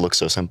they make it look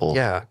so simple.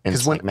 Yeah. And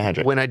it's like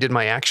magic. When I did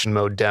my action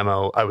mode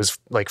demo, I was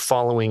like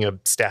following a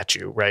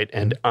statue, right?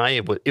 And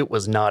it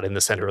was not in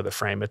the center of the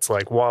frame. It's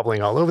like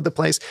wobbling all over the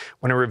place.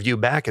 When I review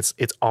back, it's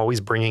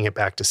always bringing it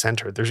back to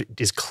center. There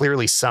is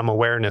clearly some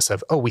awareness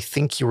of, oh, we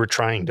think you were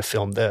trying to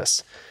film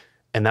this.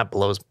 And that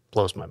blows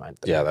my mind.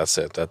 Yeah, that's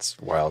it. That's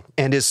wild.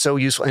 And is so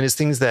useful. And it's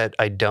things that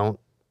I don't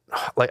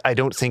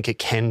think it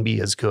can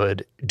be as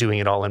good doing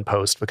it all in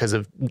post because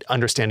of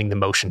understanding the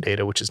motion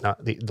data, which is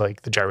not the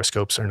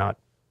gyroscopes are not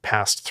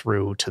passed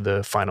through to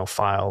the final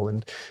file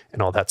and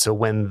all that. So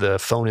when the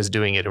phone is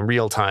doing it in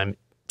real time,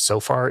 so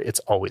far it's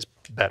always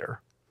better.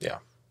 Yeah.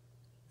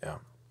 Yeah.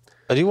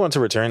 I do want to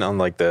return on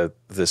like the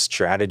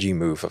strategy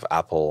move of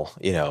Apple,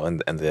 you know,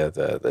 and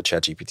the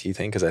ChatGPT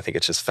thing, because I think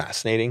it's just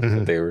fascinating.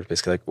 That they were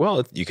basically like,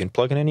 well, you can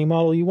plug in any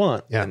model you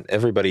want. Yeah. And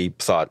everybody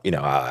thought, you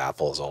know,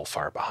 Apple is all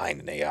far behind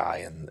in AI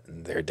and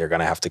they're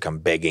going to have to come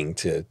begging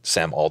to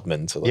Sam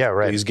Altman to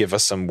like, please give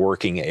us some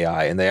working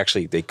AI. And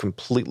they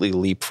completely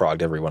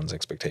leapfrogged everyone's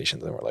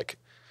expectations. And we're like,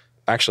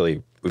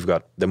 actually, we've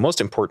got the most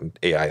important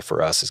AI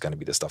for us is going to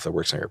be the stuff that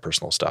works on your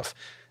personal stuff.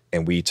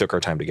 And we took our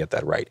time to get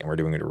that right. And we're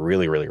doing it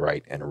really, really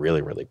right and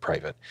really, really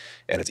private.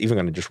 And it's even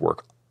going to just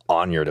work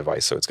on your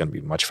device. So it's going to be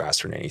much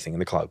faster than anything in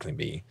the cloud can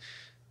be.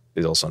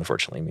 It also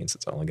unfortunately means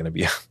it's only going to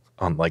be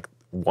on like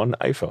one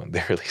iPhone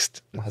they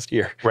released last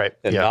year. Right.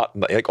 And not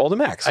like all the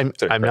Macs. I'm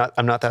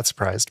not that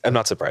surprised. I'm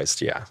not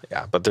surprised. Yeah.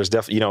 Yeah. But there's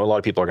definitely, you know, a lot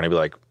of people are going to be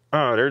like,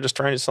 oh, they're just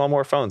trying to sell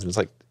more phones. And it's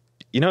like,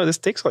 you know, this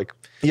takes like...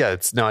 Yeah,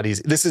 it's not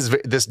easy.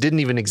 This didn't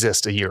even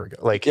exist a year ago.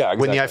 Like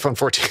when the iPhone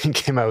 14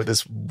 came out,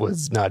 this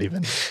was not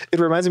even... It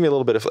reminds me a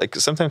little bit of like,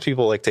 sometimes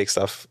people like take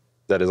stuff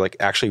that is like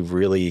actually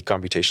really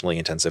computationally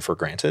intensive for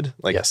granted.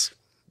 Like, yes.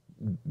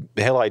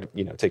 Halide,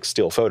 you know, takes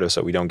still photos,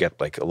 so we don't get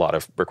like a lot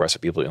of requests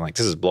of people being like,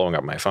 this is blowing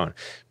up my phone.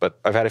 But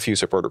I've had a few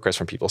support requests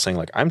from people saying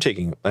like, I'm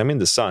in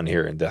the sun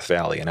here in Death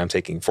Valley and I'm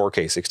taking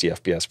 4K 60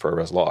 FPS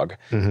ProRes log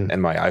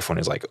and my iPhone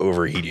is like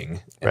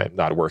overheating and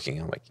not working.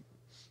 I'm like,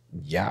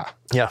 yeah,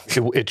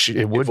 it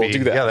would be.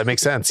 Do that. Yeah, that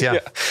makes sense. Yeah.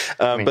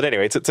 But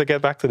anyway, to get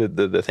back to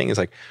the thing is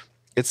like,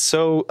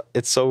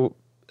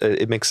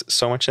 it makes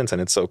so much sense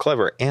and it's so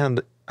clever.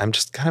 And I'm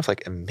just kind of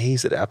like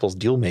amazed at Apple's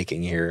deal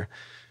making here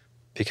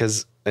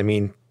because I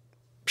mean,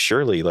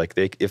 surely like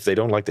if they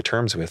don't like the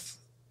terms with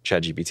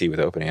ChatGPT with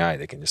OpenAI,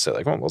 they can just say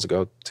like, well, let's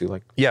go to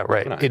like,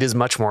 OpenAI. It is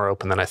much more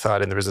open than I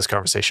thought. And there was this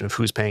conversation of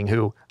who's paying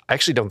who. I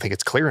actually don't think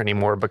it's clear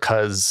anymore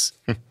because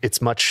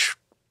it's much...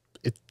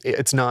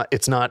 It's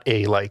not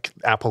a like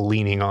Apple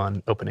leaning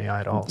on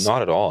OpenAI at all.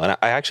 Not at all. And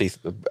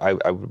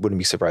I wouldn't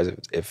be surprised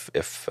if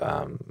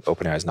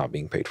OpenAI is not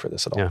being paid for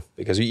this at all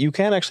because you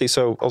can actually.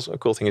 So also a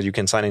cool thing is you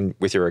can sign in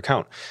with your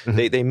account.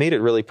 They made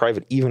it really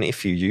private. Even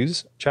if you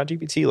use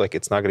ChatGPT, like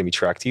it's not going to be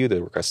tracked to you.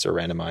 The requests are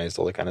randomized,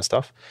 all that kind of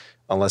stuff,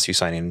 unless you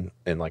sign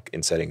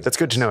in settings. That's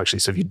good to know actually.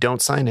 So if you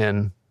don't sign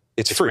in,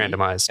 it's free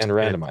randomized and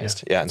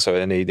randomized. Yeah. And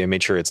so they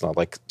made sure it's not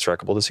like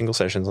trackable to single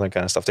sessions and that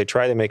kind of stuff. They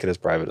try to make it as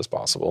private as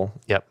possible.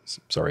 Yep.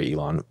 Sorry,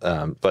 Elon.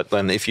 But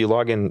then if you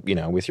log in, you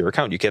know, with your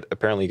account, you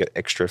apparently get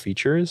extra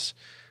features.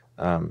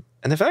 And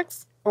the fact,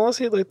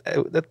 honestly,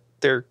 that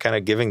they're kind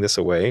of giving this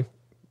away,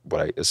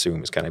 what I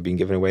assume is kind of being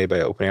given away by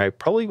OpenAI,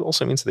 probably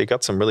also means that they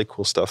got some really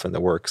cool stuff in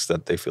the works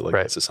that they feel like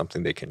this is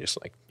something they can just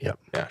like, yeah,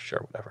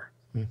 sure, whatever.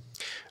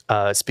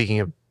 Speaking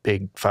of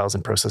big files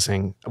and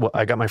processing, well,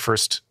 I got my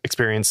first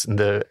experience in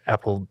the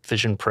Apple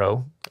Vision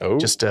Pro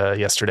just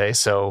yesterday.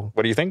 So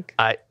what do you think?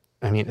 I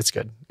mean, it's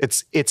good.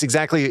 It's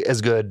exactly as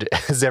good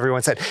as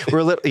everyone said. We're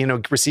a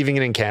little, receiving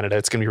it in Canada.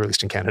 It's going to be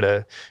released in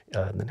Canada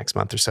in the next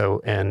month or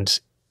so. And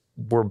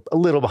we're a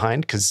little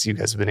behind because you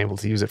guys have been able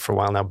to use it for a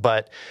while now.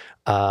 But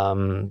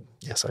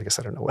so I guess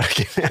I don't know what I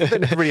can add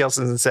that everybody else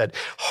hasn't said.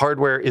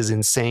 Hardware is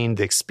insane.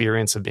 The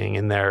experience of being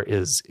in there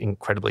is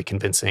incredibly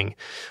convincing.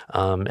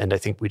 And I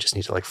think we just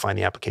need to find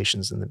the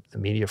applications and the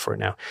media for it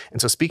now.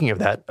 And so speaking of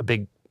that,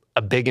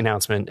 a big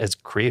announcement as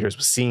creators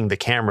was seeing the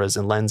cameras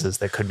and lenses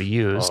that could be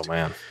used. Oh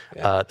man.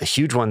 Yeah. The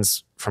huge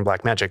ones from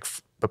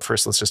Blackmagic. But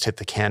first, let's just hit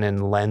the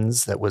Canon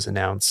lens that was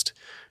announced.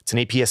 It's an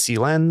APS-C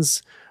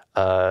lens.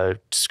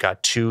 It's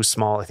got two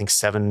small, I think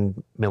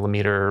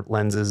 7mm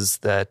lenses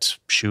that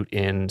shoot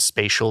in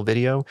spatial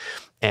video.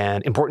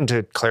 And important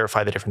to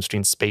clarify the difference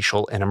between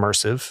spatial and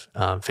immersive.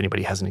 If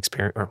anybody hasn't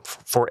experienced, or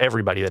for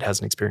everybody that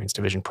hasn't experienced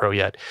a Vision Pro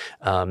yet,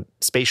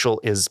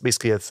 spatial is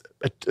basically a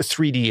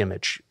 3D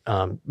image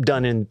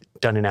done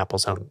in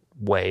Apple's own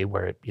way,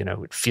 where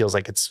it feels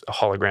like it's a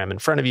hologram in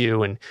front of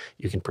you and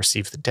you can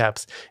perceive the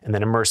depth. And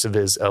then immersive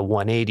is a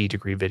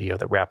 180-degree video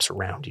that wraps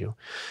around you,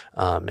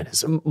 and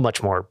is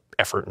much more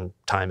effort and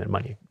time and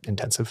money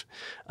intensive.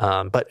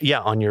 But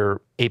yeah, on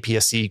your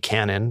APS-C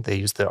Canon, they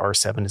use the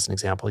R7 as an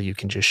example. You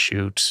can just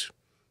shoot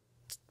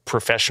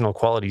professional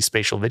quality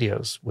spatial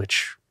videos,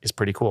 which is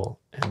pretty cool.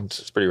 And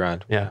it's pretty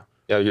rad. Yeah.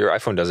 Yeah, your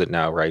iPhone does it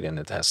now, right? And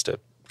it has to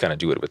kind of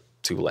do it with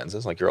 2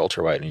 lenses, like your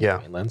ultra wide and your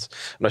main lens.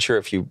 I'm not sure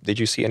if did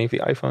you see any of the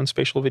iPhone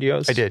spatial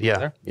videos? I did,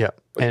 yeah. Yeah.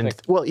 And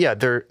well, yeah,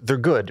 they're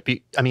good.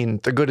 I mean,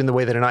 they're good in the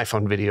way that an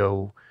iPhone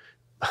video,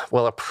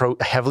 well,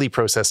 a heavily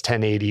processed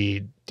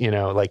 1080,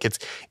 like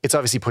it's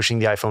obviously pushing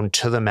the iPhone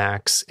to the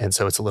max, and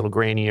so it's a little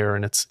grainier,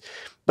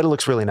 but it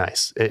looks really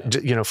nice.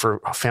 For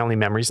family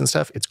memories and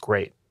stuff, it's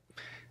great.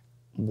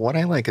 What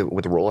I like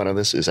with the rollout of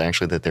this is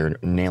actually that they're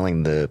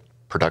nailing the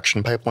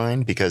production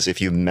pipeline, because if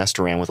you messed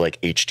around with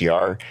like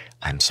HDR,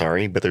 I'm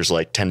sorry, but there's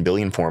like 10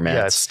 billion formats.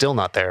 Yeah, it's still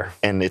not there.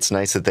 And it's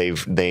nice that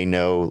they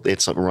know.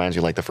 It reminds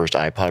me like the first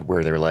iPod,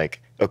 where they're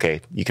like,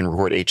 okay, you can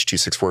record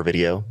H.264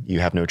 video. You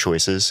have no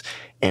choices.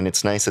 And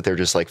it's nice that they're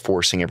just like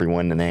forcing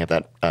everyone, and they have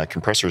that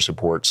compressor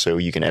support, so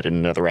you can edit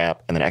another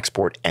app and then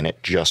export, and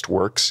it just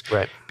works.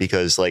 Right.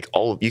 Because like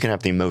you can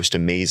have the most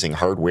amazing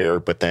hardware,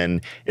 but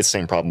then it's the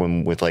same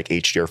problem with like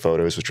HDR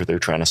photos, which they're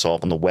trying to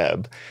solve on the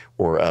web,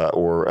 or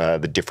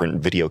the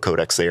different video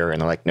codecs there,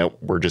 and they're like, nope,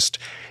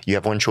 you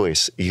have one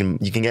choice. You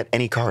can get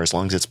any car as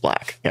long as it's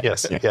black. Yeah.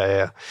 Yes.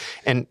 Yeah.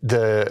 And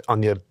on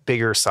the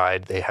bigger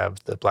side, they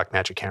have the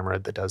Blackmagic camera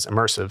that does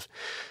immersive.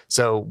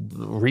 So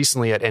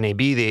recently at NAB,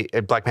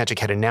 Blackmagic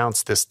had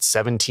announced this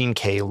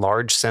 17K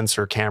large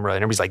sensor camera, and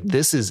everybody's like,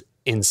 this is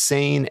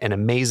insane and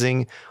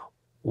amazing.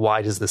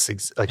 Why does this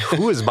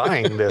who is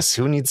buying this?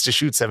 Who needs to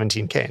shoot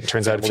 17K? And it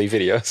turns out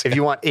if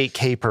you want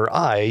 8K per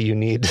eye, you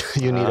need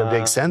a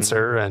big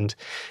sensor, and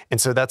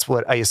so that's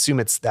what I assume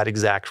it's that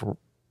exact,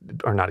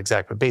 or not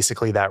exact, but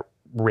basically that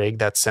rig,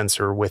 that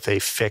sensor with a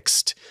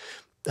fixed,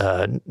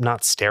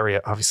 not stereo.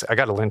 Obviously, I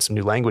got to learn some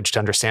new language to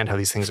understand how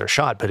these things are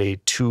shot, but a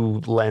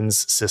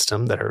 2-lens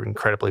system that are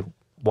incredibly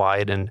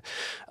wide and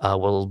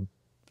will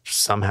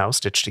somehow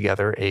stitch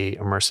together a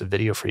immersive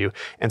video for you.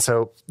 And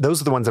so those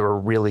are the ones that were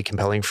really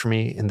compelling for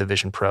me in the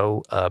Vision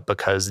Pro,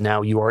 because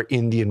now you are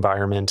in the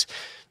environment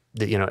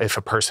that, if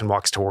a person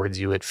walks towards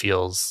you, it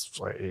feels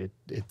like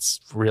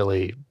it's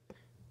really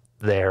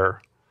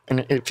there.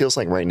 And it feels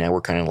like right now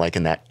we're kind of like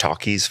in that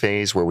talkies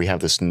phase, where we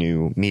have this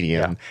new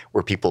medium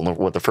where people know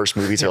what the first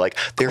movies are like.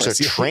 There's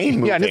a train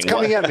moving. Yeah, and it's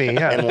coming at me.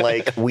 Yeah. And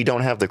like, we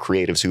don't have the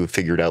creatives who have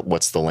figured out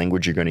what's the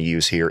language you're going to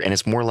use here. And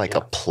it's more like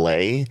a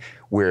play,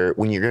 where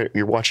when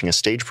you're watching a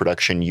stage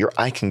production, your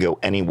eye can go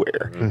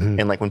anywhere. Mm-hmm.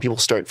 And like, when people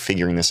start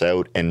figuring this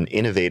out and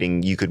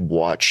innovating, you could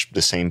watch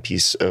the same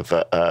piece of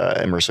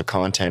immersive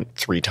content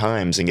 3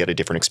 times and get a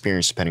different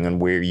experience depending on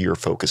where you're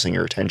focusing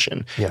your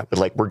attention. Yeah. But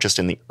like, we're just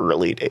in the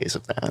early days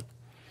of that.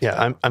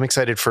 Yeah, I'm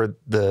excited for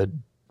the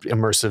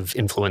immersive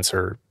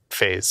influencer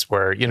phase,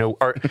 where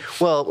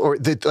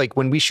like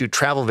when we shoot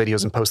travel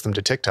videos and post them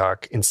to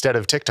TikTok, instead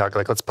of TikTok,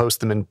 like, let's post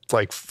them in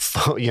like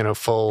full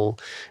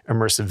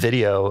immersive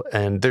video.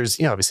 And there's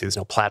obviously there's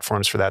no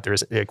platforms for that.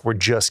 We're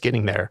just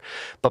getting there.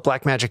 But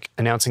Blackmagic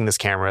announcing this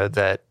camera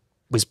that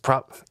was it's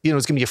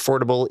going to be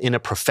affordable in a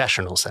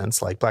professional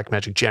sense. Like,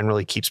 Blackmagic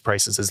generally keeps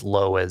prices as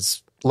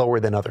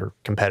lower than other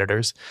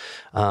competitors,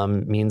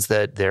 means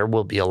that there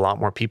will be a lot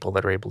more people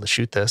that are able to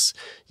shoot this.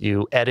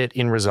 You edit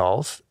in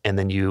Resolve, and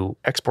then you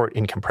export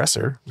in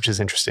Compressor, which is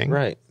interesting.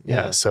 Right.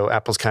 Yeah. So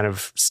Apple's kind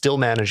of still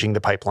managing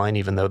the pipeline,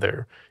 even though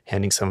they're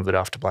handing some of it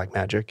off to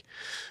Blackmagic.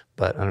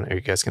 But I don't know, are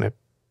you guys going to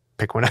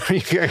pick one out? Or are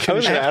you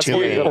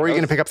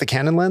going to pick up the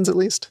Canon lens at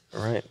least?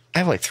 Right. I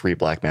have like 3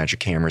 Blackmagic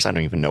cameras. I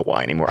don't even know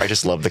why anymore. I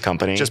just love the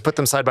company. Just put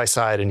them side by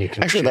side and you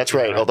can. Actually, that's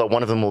right. Although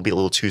one of them will be a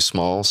little too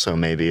small, so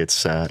maybe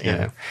it's it's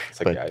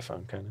like the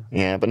iPhone kind of.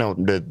 Yeah, but no,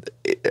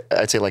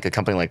 I'd say like a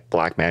company like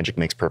Blackmagic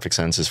makes perfect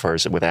sense as far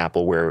as with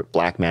Apple, where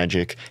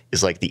Blackmagic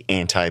is like the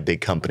anti-big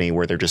company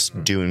where they're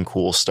just doing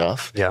cool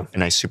stuff. Yeah,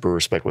 and I super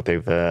respect what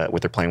they're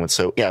playing with.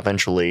 So yeah,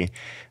 eventually,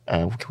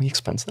 can we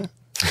expense that?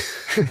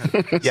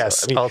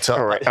 Yes, I'll tell.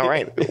 All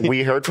right.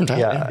 We heard from Tom.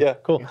 Yeah,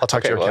 cool. I'll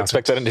talk to your accountant. I'll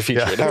expect that in the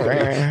future.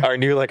 Yeah. Our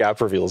new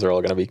app reveals are all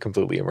going to be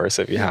completely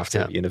immersive. You have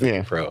to be in the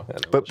Vision Pro.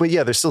 But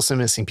yeah, there's still some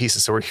missing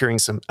pieces. So we're hearing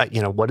some.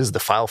 What is the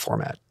file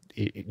format?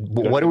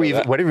 What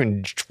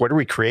are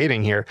we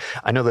creating here?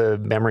 I know the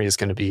memory is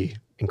going to be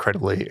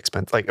incredibly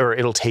expensive, or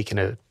it'll take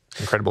an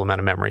incredible amount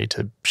of memory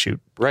to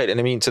shoot. Right, and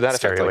I mean, to that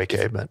effect, stereo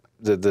 8K, but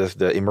the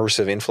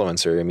immersive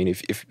influencer. I mean,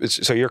 if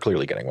so, you're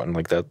clearly getting one.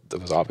 Like that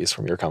was obvious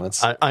from your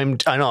comments. I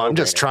know. I'm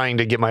just trying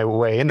to get my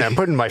way in there. I'm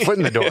putting my foot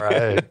in the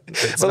door.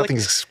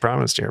 Nothing's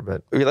promised here,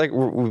 but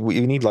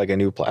we need like a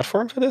new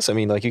platform for this. I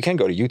mean, like, you can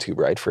go to YouTube,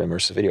 right, for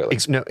immersive video.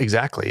 No,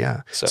 exactly.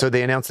 Yeah. So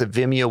they announced that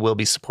Vimeo will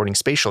be supporting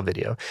spatial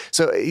video.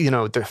 So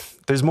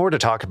there's more to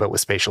talk about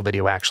with spatial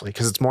video, actually,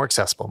 because it's more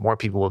accessible. More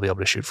people will be able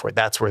to shoot for it.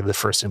 That's where the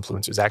first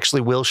influencers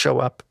actually will show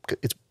up.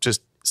 It's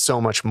just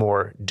so much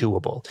more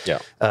doable. Yeah.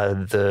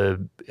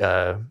 The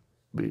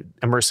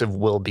immersive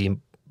will be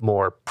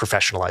more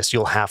professionalized.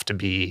 You'll have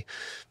to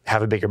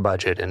have a bigger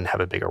budget and have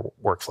a bigger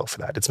workflow for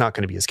that. It's not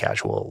going to be as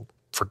casual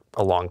for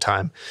a long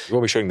time. You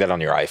won't be showing that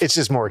on your iPhone. It's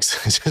just more,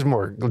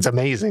 it's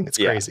amazing. It's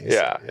crazy.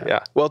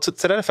 Yeah. Well, to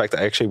that effect,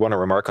 I actually want to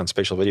remark on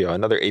spatial video.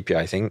 Another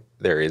API thing,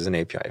 there is an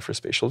API for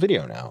spatial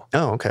video now.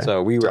 Oh, okay.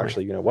 So we were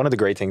actually, one of the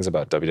great things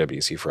about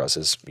WWDC for us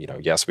is,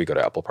 yes, we go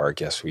to Apple Park.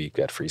 Yes, we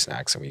get free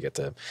snacks and we get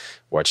to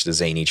watch the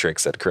zany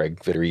tricks that Craig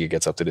Vitteriga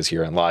gets up to this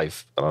year on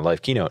a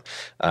live keynote.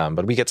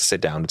 But we get to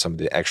sit down with some of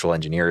the actual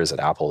engineers at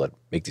Apple that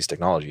make these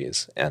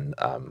technologies. And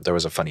there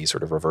was a funny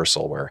sort of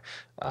reversal where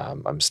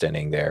I'm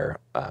standing there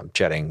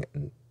chatting,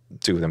 and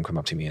two of them come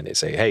up to me and they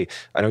say, hey,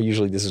 I know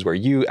usually this is where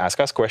you ask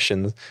us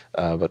questions,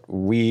 but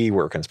we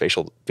work in a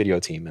spatial video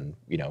team, and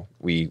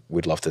we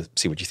would love to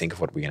see what you think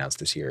of what we announced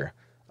this year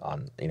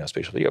on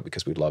spatial video,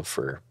 because we'd love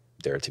for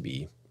there to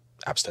be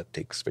apps that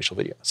take spatial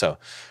video. So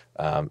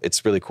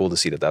it's really cool to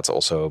see that that's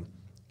also,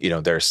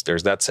 there's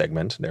that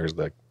segment. There's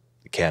the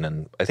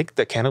Canon. I think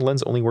the Canon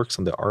lens only works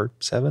on the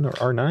R7 or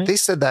R9. They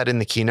said that in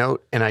the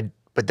keynote,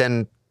 but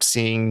then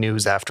seeing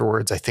news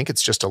afterwards, I think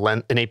it's just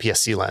an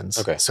APS-C lens.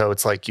 Okay. So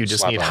it's like you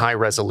just need high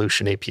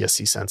resolution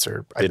APS-C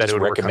sensor. I bet it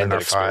would work on an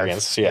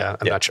R5. Yeah.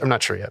 I'm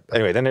not sure yet. But.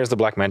 Anyway, then there's the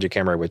Blackmagic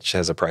camera, which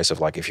has a price of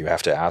like, if you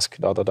have to ask ...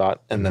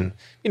 And then,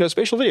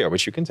 spatial video,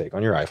 which you can take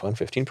on your iPhone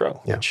 15 Pro,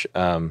 which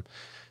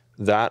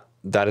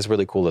that is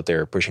really cool that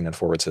they're pushing that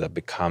forward so that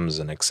becomes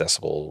an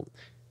accessible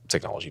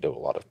technology to a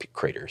lot of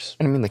creators.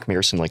 And I mean, the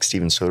comparison, like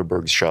Steven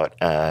Soderbergh shot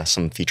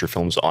some feature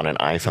films on an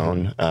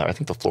iPhone. I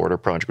think the Florida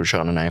project was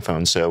shot on an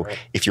iPhone. So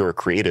if you're a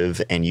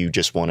creative and you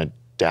just want to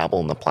dabble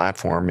in the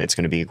platform, it's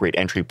going to be a great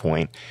entry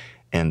point.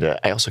 And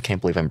I also can't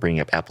believe I'm bringing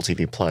up Apple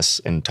TV Plus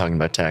and talking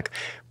about tech,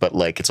 but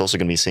like it's also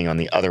going to be seeing on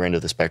the other end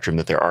of the spectrum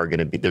that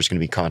there's going to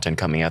be content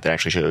coming out that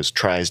actually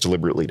tries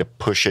deliberately to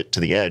push it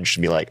to the edge to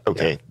be like,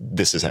 okay,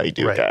 this is how you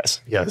do it,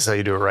 guys. Yeah, this is how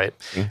you do it right.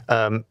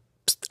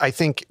 I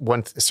think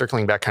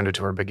circling back kind of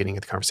to our beginning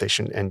of the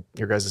conversation and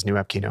your guys' new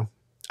app Kino,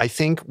 I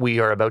think we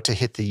are about to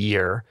hit the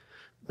year,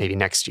 maybe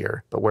next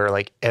year, but where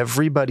like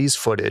everybody's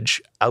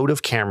footage out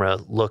of camera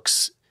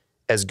looks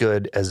as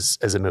good as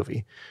a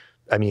movie.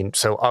 I mean,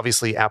 so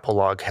obviously Apple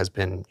Log has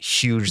been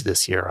huge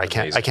this year. I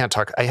can't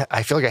talk.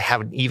 I feel like I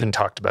haven't even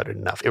talked about it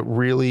enough. It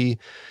really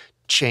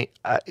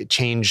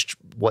changed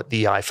what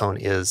the iPhone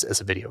is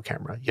as a video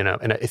camera,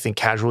 and I think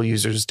casual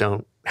users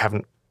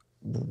haven't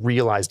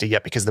realized it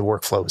yet because the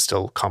workflow is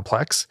still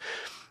complex.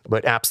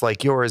 But apps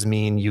like yours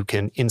mean you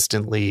can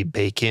instantly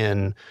bake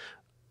in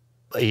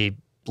a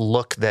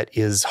look that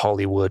is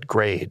Hollywood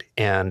grade,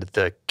 and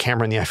the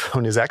camera in the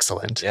iPhone is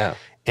excellent. Yeah.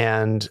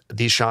 And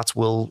these shots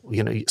will,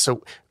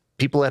 so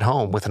people at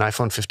home with an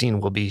iPhone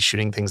 15 will be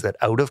shooting things that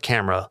out of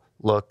camera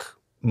look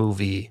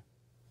movie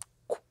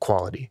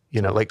quality,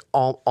 like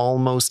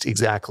almost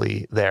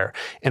exactly there.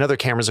 And other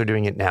cameras are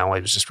doing it now. I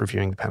was just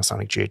reviewing the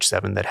Panasonic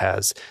GH7 that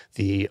has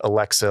the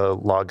Alexa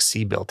Log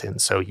C built in.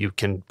 So you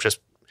can just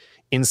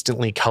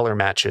instantly color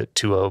match it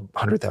to a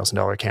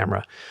 $100,000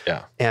 camera.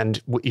 Yeah.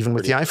 And even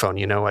with the iPhone,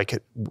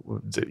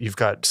 you've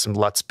got some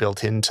LUTs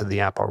built into the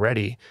app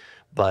already.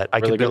 But I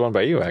really could build good one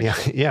by you,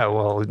 actually. Yeah,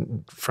 well,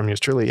 from yours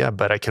truly, yeah.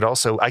 But I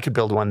could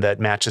build one that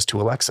matches to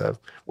Alexa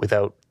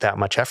without that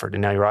much effort.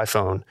 And now your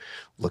iPhone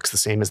looks the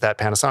same as that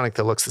Panasonic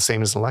that looks the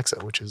same as Alexa,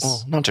 which is...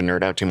 Well, not to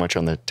nerd out too much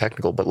on the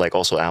technical, but like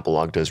also Apple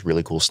Log does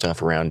really cool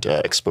stuff around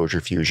exposure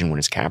fusion when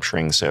it's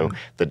capturing. So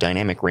the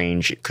dynamic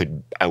range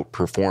could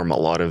outperform a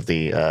lot of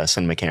the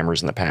cinema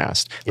cameras in the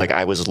past. Yeah. Like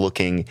I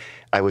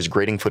was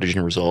grading footage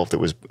in Resolve that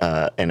was,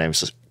 and I was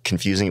just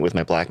confusing it with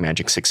my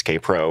Blackmagic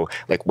 6K Pro.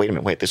 Like, wait a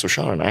minute, this was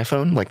shot on an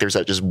iPhone? Like there's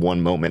that just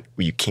one moment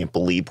where you can't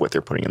believe what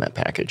they're putting in that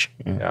package.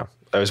 Yeah.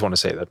 I always want to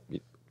say that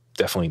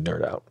definitely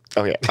nerd out.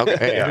 Oh, yeah.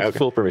 Okay. Yeah, okay.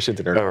 Full permission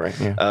to nerd out. All right.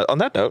 Yeah. On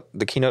that note,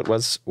 the keynote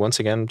was once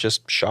again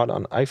just shot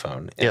on iPhone.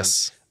 And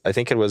yes. I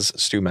think it was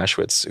Stu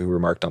Maschwitz who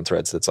remarked on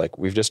Threads that's like,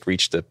 we've just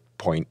reached a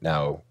point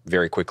now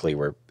very quickly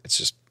where it's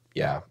just,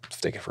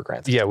 take it for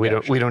granted. Yeah, we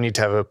don't need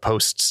to have a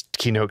post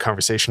keynote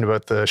conversation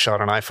about the shot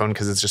on iPhone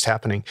because it's just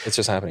happening. It's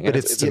just happening. But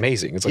it's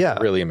amazing. It's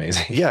really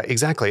amazing. Yeah,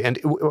 exactly. And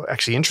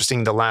actually interesting,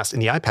 in the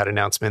iPad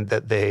announcement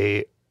that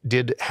they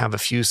did have a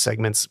few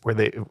segments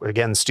where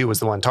again, Stu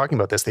was the one talking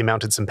about this. They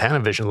mounted some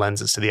Panavision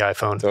lenses to the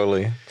iPhone.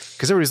 Totally.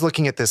 Because everybody's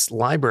looking at this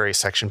library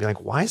section being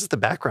like, why is the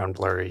background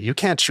blurry? You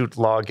can't shoot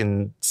log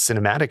in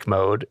cinematic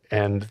mode.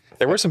 And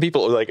there were some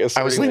people like...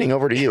 I was leaning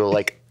over to you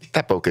like,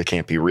 that bokeh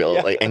can't be real.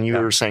 Yeah. And you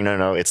were saying,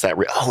 no, it's that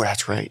real. Oh,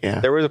 that's right.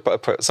 Yeah. There were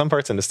some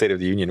parts in the State of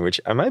the Union,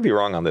 which I might be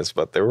wrong on this,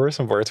 but there were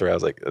some parts where I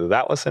was like,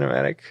 that was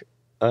cinematic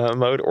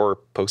mode or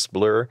post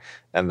blur,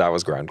 and that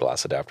was ground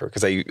glass adapter.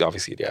 Because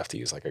obviously you have to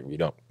use you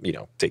don't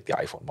take the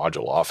iPhone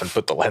module off and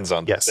put the lens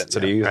on. Yes.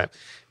 So you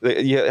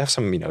have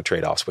some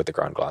trade-offs with the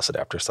ground glass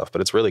adapter stuff,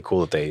 but it's really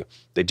cool that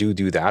they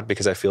do that,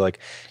 because I feel like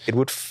it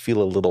would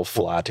feel a little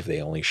flat if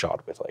they only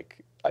shot with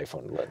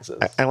iPhone lenses.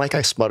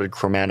 I spotted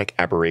chromatic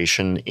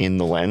aberration in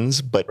the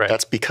lens, but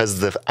that's because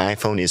the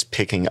iPhone is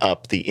picking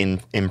up the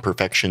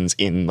imperfections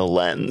in the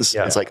lens.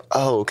 Yeah. It's like,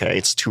 oh, okay,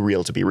 it's too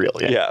real to be real.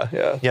 Yeah.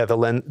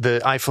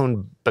 The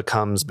iPhone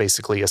becomes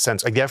basically a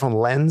sensor. Like the iPhone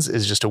lens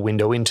is just a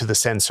window into the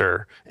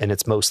sensor, and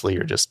it's mostly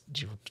you're just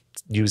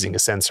using a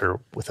sensor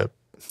with a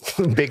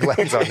big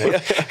lens on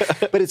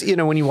it. But it's,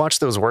 when you watch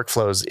those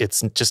workflows,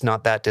 it's just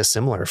not that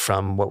dissimilar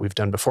from what we've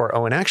done before.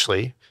 Oh, and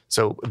actually,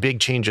 so big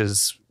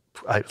changes.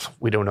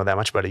 We don't know that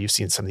much about it. You've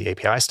seen some of the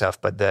API stuff,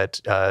 but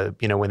that,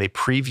 when they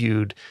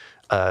previewed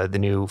the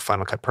new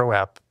Final Cut Pro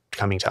app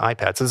coming to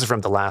iPad. So this is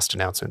from the last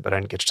announcement, but I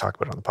didn't get to talk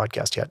about it on the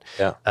podcast yet.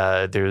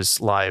 Yeah. There's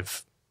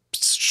live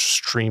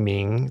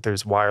streaming.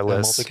 There's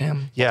wireless.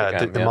 Multicam?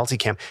 Yeah, the Yeah.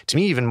 multicam. To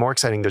me, even more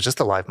exciting, there's just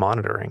the live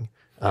monitoring.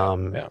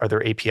 Are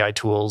there API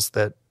tools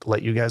that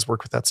let you guys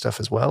work with that stuff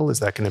as well? Is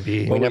that going to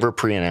be... We never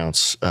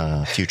pre-announce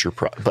future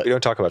but We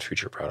don't talk about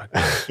future product.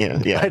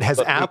 But has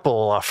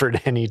Apple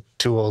offered any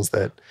tools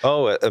that...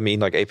 Oh, I mean,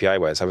 like API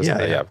wise, I was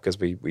Yeah. because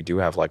we do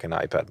have like an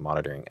iPad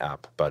monitoring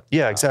app, but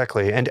Yeah,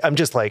 exactly. And I'm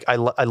just like, I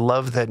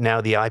love that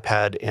now the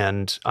iPad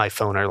and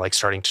iPhone are like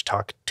starting to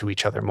talk to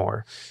each other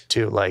more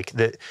too. Like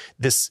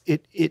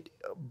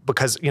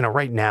because,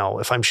 right now,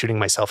 if I'm shooting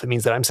myself, it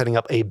means that I'm setting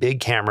up a big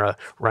camera,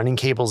 running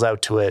cables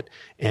out to it.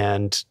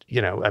 And,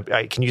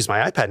 I can use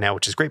my iPad now,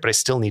 which is great, but I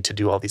still need to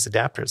do all these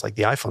adapters, like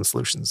the iPhone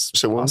solutions.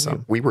 So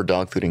when we were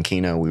dog fooding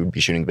Kino, we would be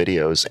shooting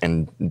videos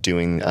and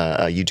doing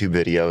a YouTube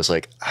video. Is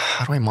like,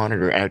 how do I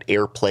monitor? And I'd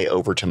AirPlay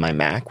over to my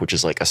Mac, which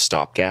is like a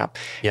stopgap.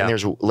 Yeah. And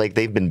there's like,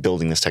 they've been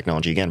building this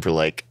technology again for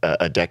like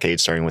a decade,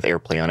 starting with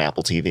AirPlay on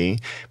Apple TV.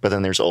 But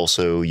then there's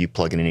also, you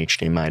plug in an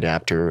HDMI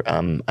adapter.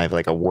 I have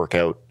like a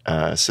workout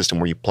system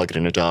where you plug it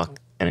in a dock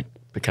and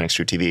it connects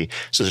to a TV.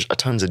 So there's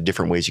tons of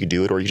different ways you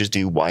do it, or you just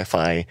do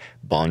Wi-Fi,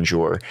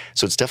 Bonjour.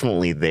 So it's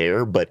definitely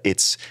there, but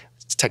it's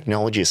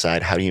technology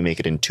aside, how do you make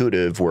it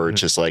intuitive where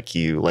it's just like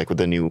with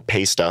the new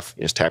Pay stuff,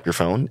 you just tap your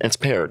phone and it's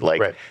paired.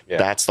 Like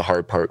that's the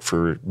hard part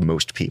for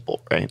most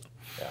people, right?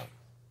 Yeah.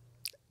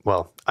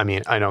 Well, I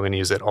mean, I know I'm going to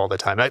use it all the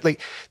time.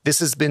 This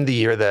has been the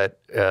year that,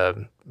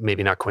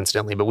 maybe not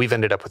coincidentally, but we've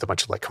ended up with a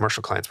bunch of like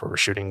commercial clients where we're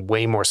shooting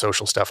way more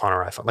social stuff on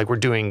our iPhone. Like we're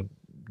doing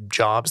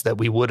jobs that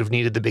we would have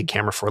needed the big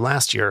camera for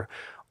last year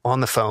on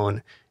the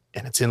phone,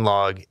 and it's in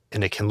log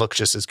and it can look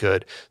just as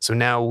good. So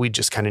now we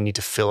just kind of need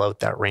to fill out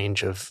that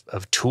range of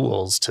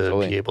tools to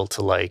be able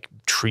to like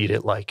treat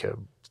it like a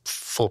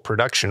full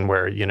production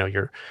where,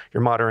 you're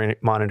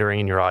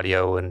monitoring your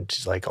audio and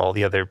like all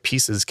the other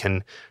pieces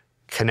can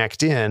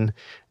connect in.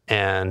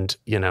 And,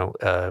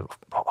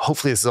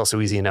 hopefully this is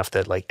also easy enough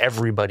that like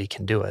everybody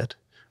can do it,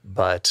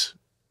 but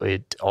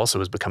it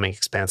also is becoming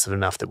expansive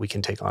enough that we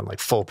can take on like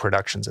full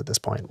productions at this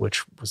point,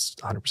 which was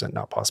 100%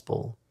 not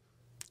possible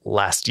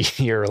last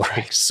year,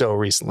 like so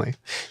recently.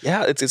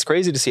 Yeah, it's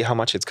crazy to see how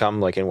much it's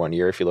come like in 1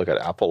 year if you look at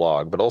Apple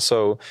Log, but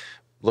also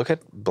look at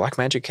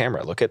Blackmagic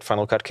Camera, look at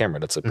Final Cut Camera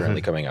that's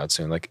apparently coming out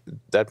soon. Like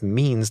that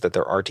means that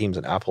there are teams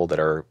at Apple that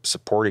are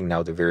supporting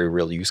now the very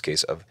real use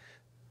case of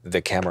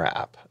the camera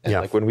app. And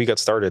like when we got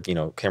started,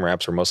 camera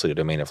apps were mostly the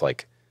domain of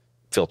like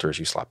filters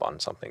you slap on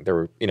something. There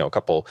were, a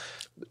couple,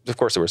 of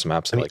course there were some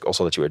apps that like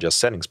also let you adjust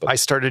settings, but I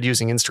started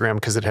using Instagram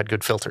because it had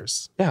good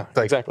filters. Yeah,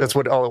 like, exactly. That's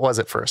what all it was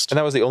at first. And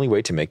that was the only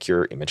way to make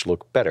your image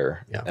look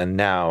better. Yeah. And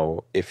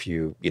now if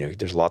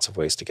there's lots of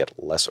ways to get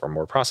less or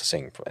more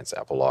processing, for instance,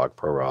 Apple Log,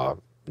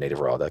 ProRAW, Native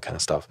RAW, that kind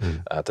of stuff,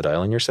 to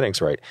dial in your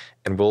settings right.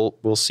 And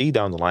we'll see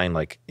down the line,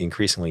 like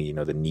increasingly,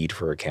 the need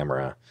for a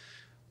camera,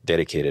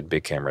 dedicated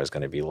big camera is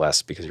going to be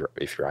less because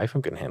if your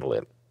iPhone can handle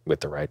it with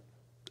the right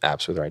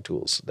apps, with the right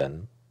tools,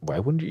 then why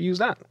wouldn't you use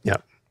that? Yeah.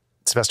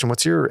 Sebastian,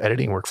 what's your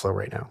editing workflow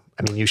right now?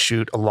 I mean, you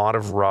shoot a lot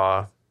of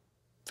raw.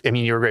 I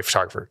mean, you're a great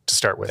photographer to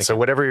start with. So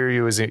whatever you're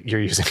using,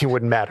 it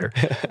wouldn't matter.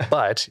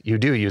 But you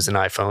do use an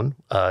iPhone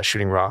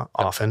shooting raw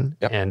often,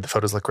 and the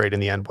photos look great in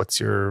the end. What's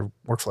your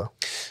workflow?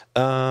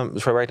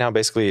 So right now,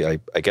 basically,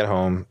 I get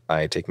home,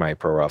 I take my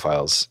ProRAW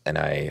files, and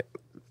I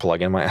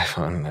plug in my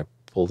iPhone, and I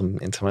pull them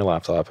into my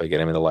laptop. I get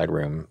them into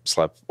Lightroom,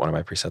 slap one of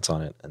my presets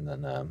on it, and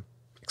then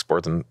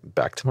export them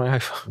back to my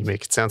iPhone. You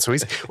make it sound so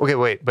easy. Okay,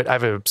 wait, but I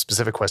have a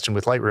specific question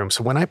with Lightroom.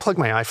 So when I plug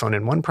my iPhone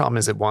in, one problem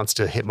is it wants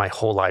to hit my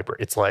whole library.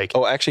 It's like...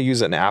 Oh, I actually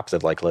use an app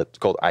that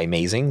called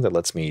iMazing that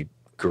lets me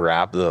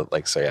grab the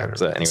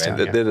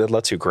that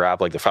lets you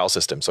grab like the file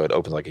system, so it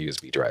opens like a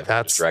USB drive.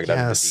 That's drag it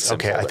out into the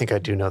okay. folder. I think I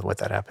do know what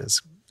that app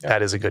is. Yeah.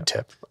 That is a good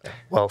tip.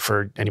 Well,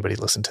 for anybody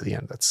to listen to the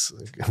end,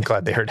 I'm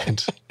glad they heard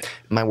it.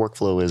 My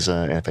workflow is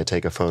if I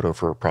take a photo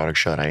for a product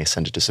shot, I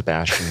send it to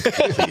Sebastian.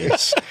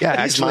 Yeah,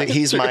 actually,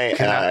 he's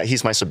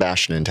my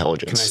Sebastian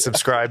intelligence. Can I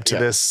subscribe to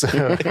this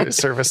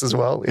service as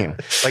well? Yeah.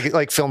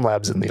 Like Film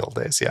Labs in the old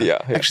days. Yeah.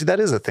 Actually, that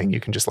is a thing. You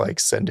can just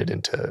like send it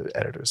into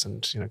editors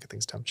and get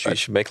things done. You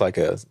should make like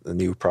a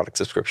new product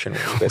subscription.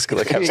 Basically,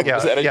 like have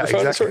someone edit your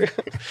photos exactly.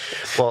 for you.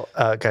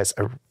 Well, guys,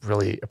 I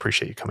really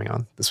appreciate you coming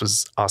on. This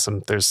was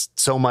awesome. There's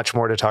so much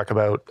more to talk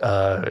about.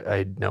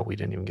 I know we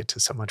didn't even get to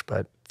so much,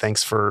 but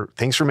thanks for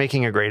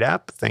making a great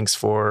app. Thanks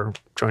for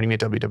joining me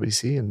at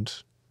WWDC. And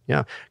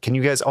yeah, can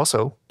you guys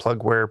also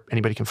plug where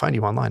anybody can find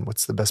you online?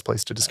 What's the best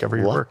place to discover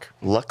your work?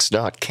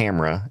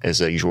 Lux.camera is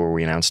usually where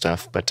we announce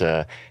stuff. But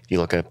if you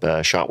look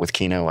up Shot with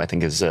Kino, I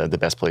think is the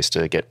best place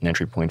to get an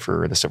entry point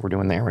for the stuff we're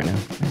doing there right now.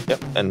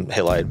 Yep. And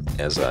Halide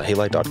is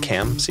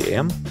halide.cam,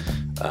 C-A-M.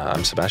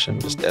 I'm Sebastian,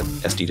 just at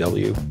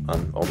SDW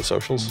on all the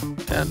socials.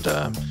 And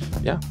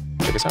yeah,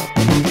 check us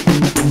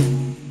out.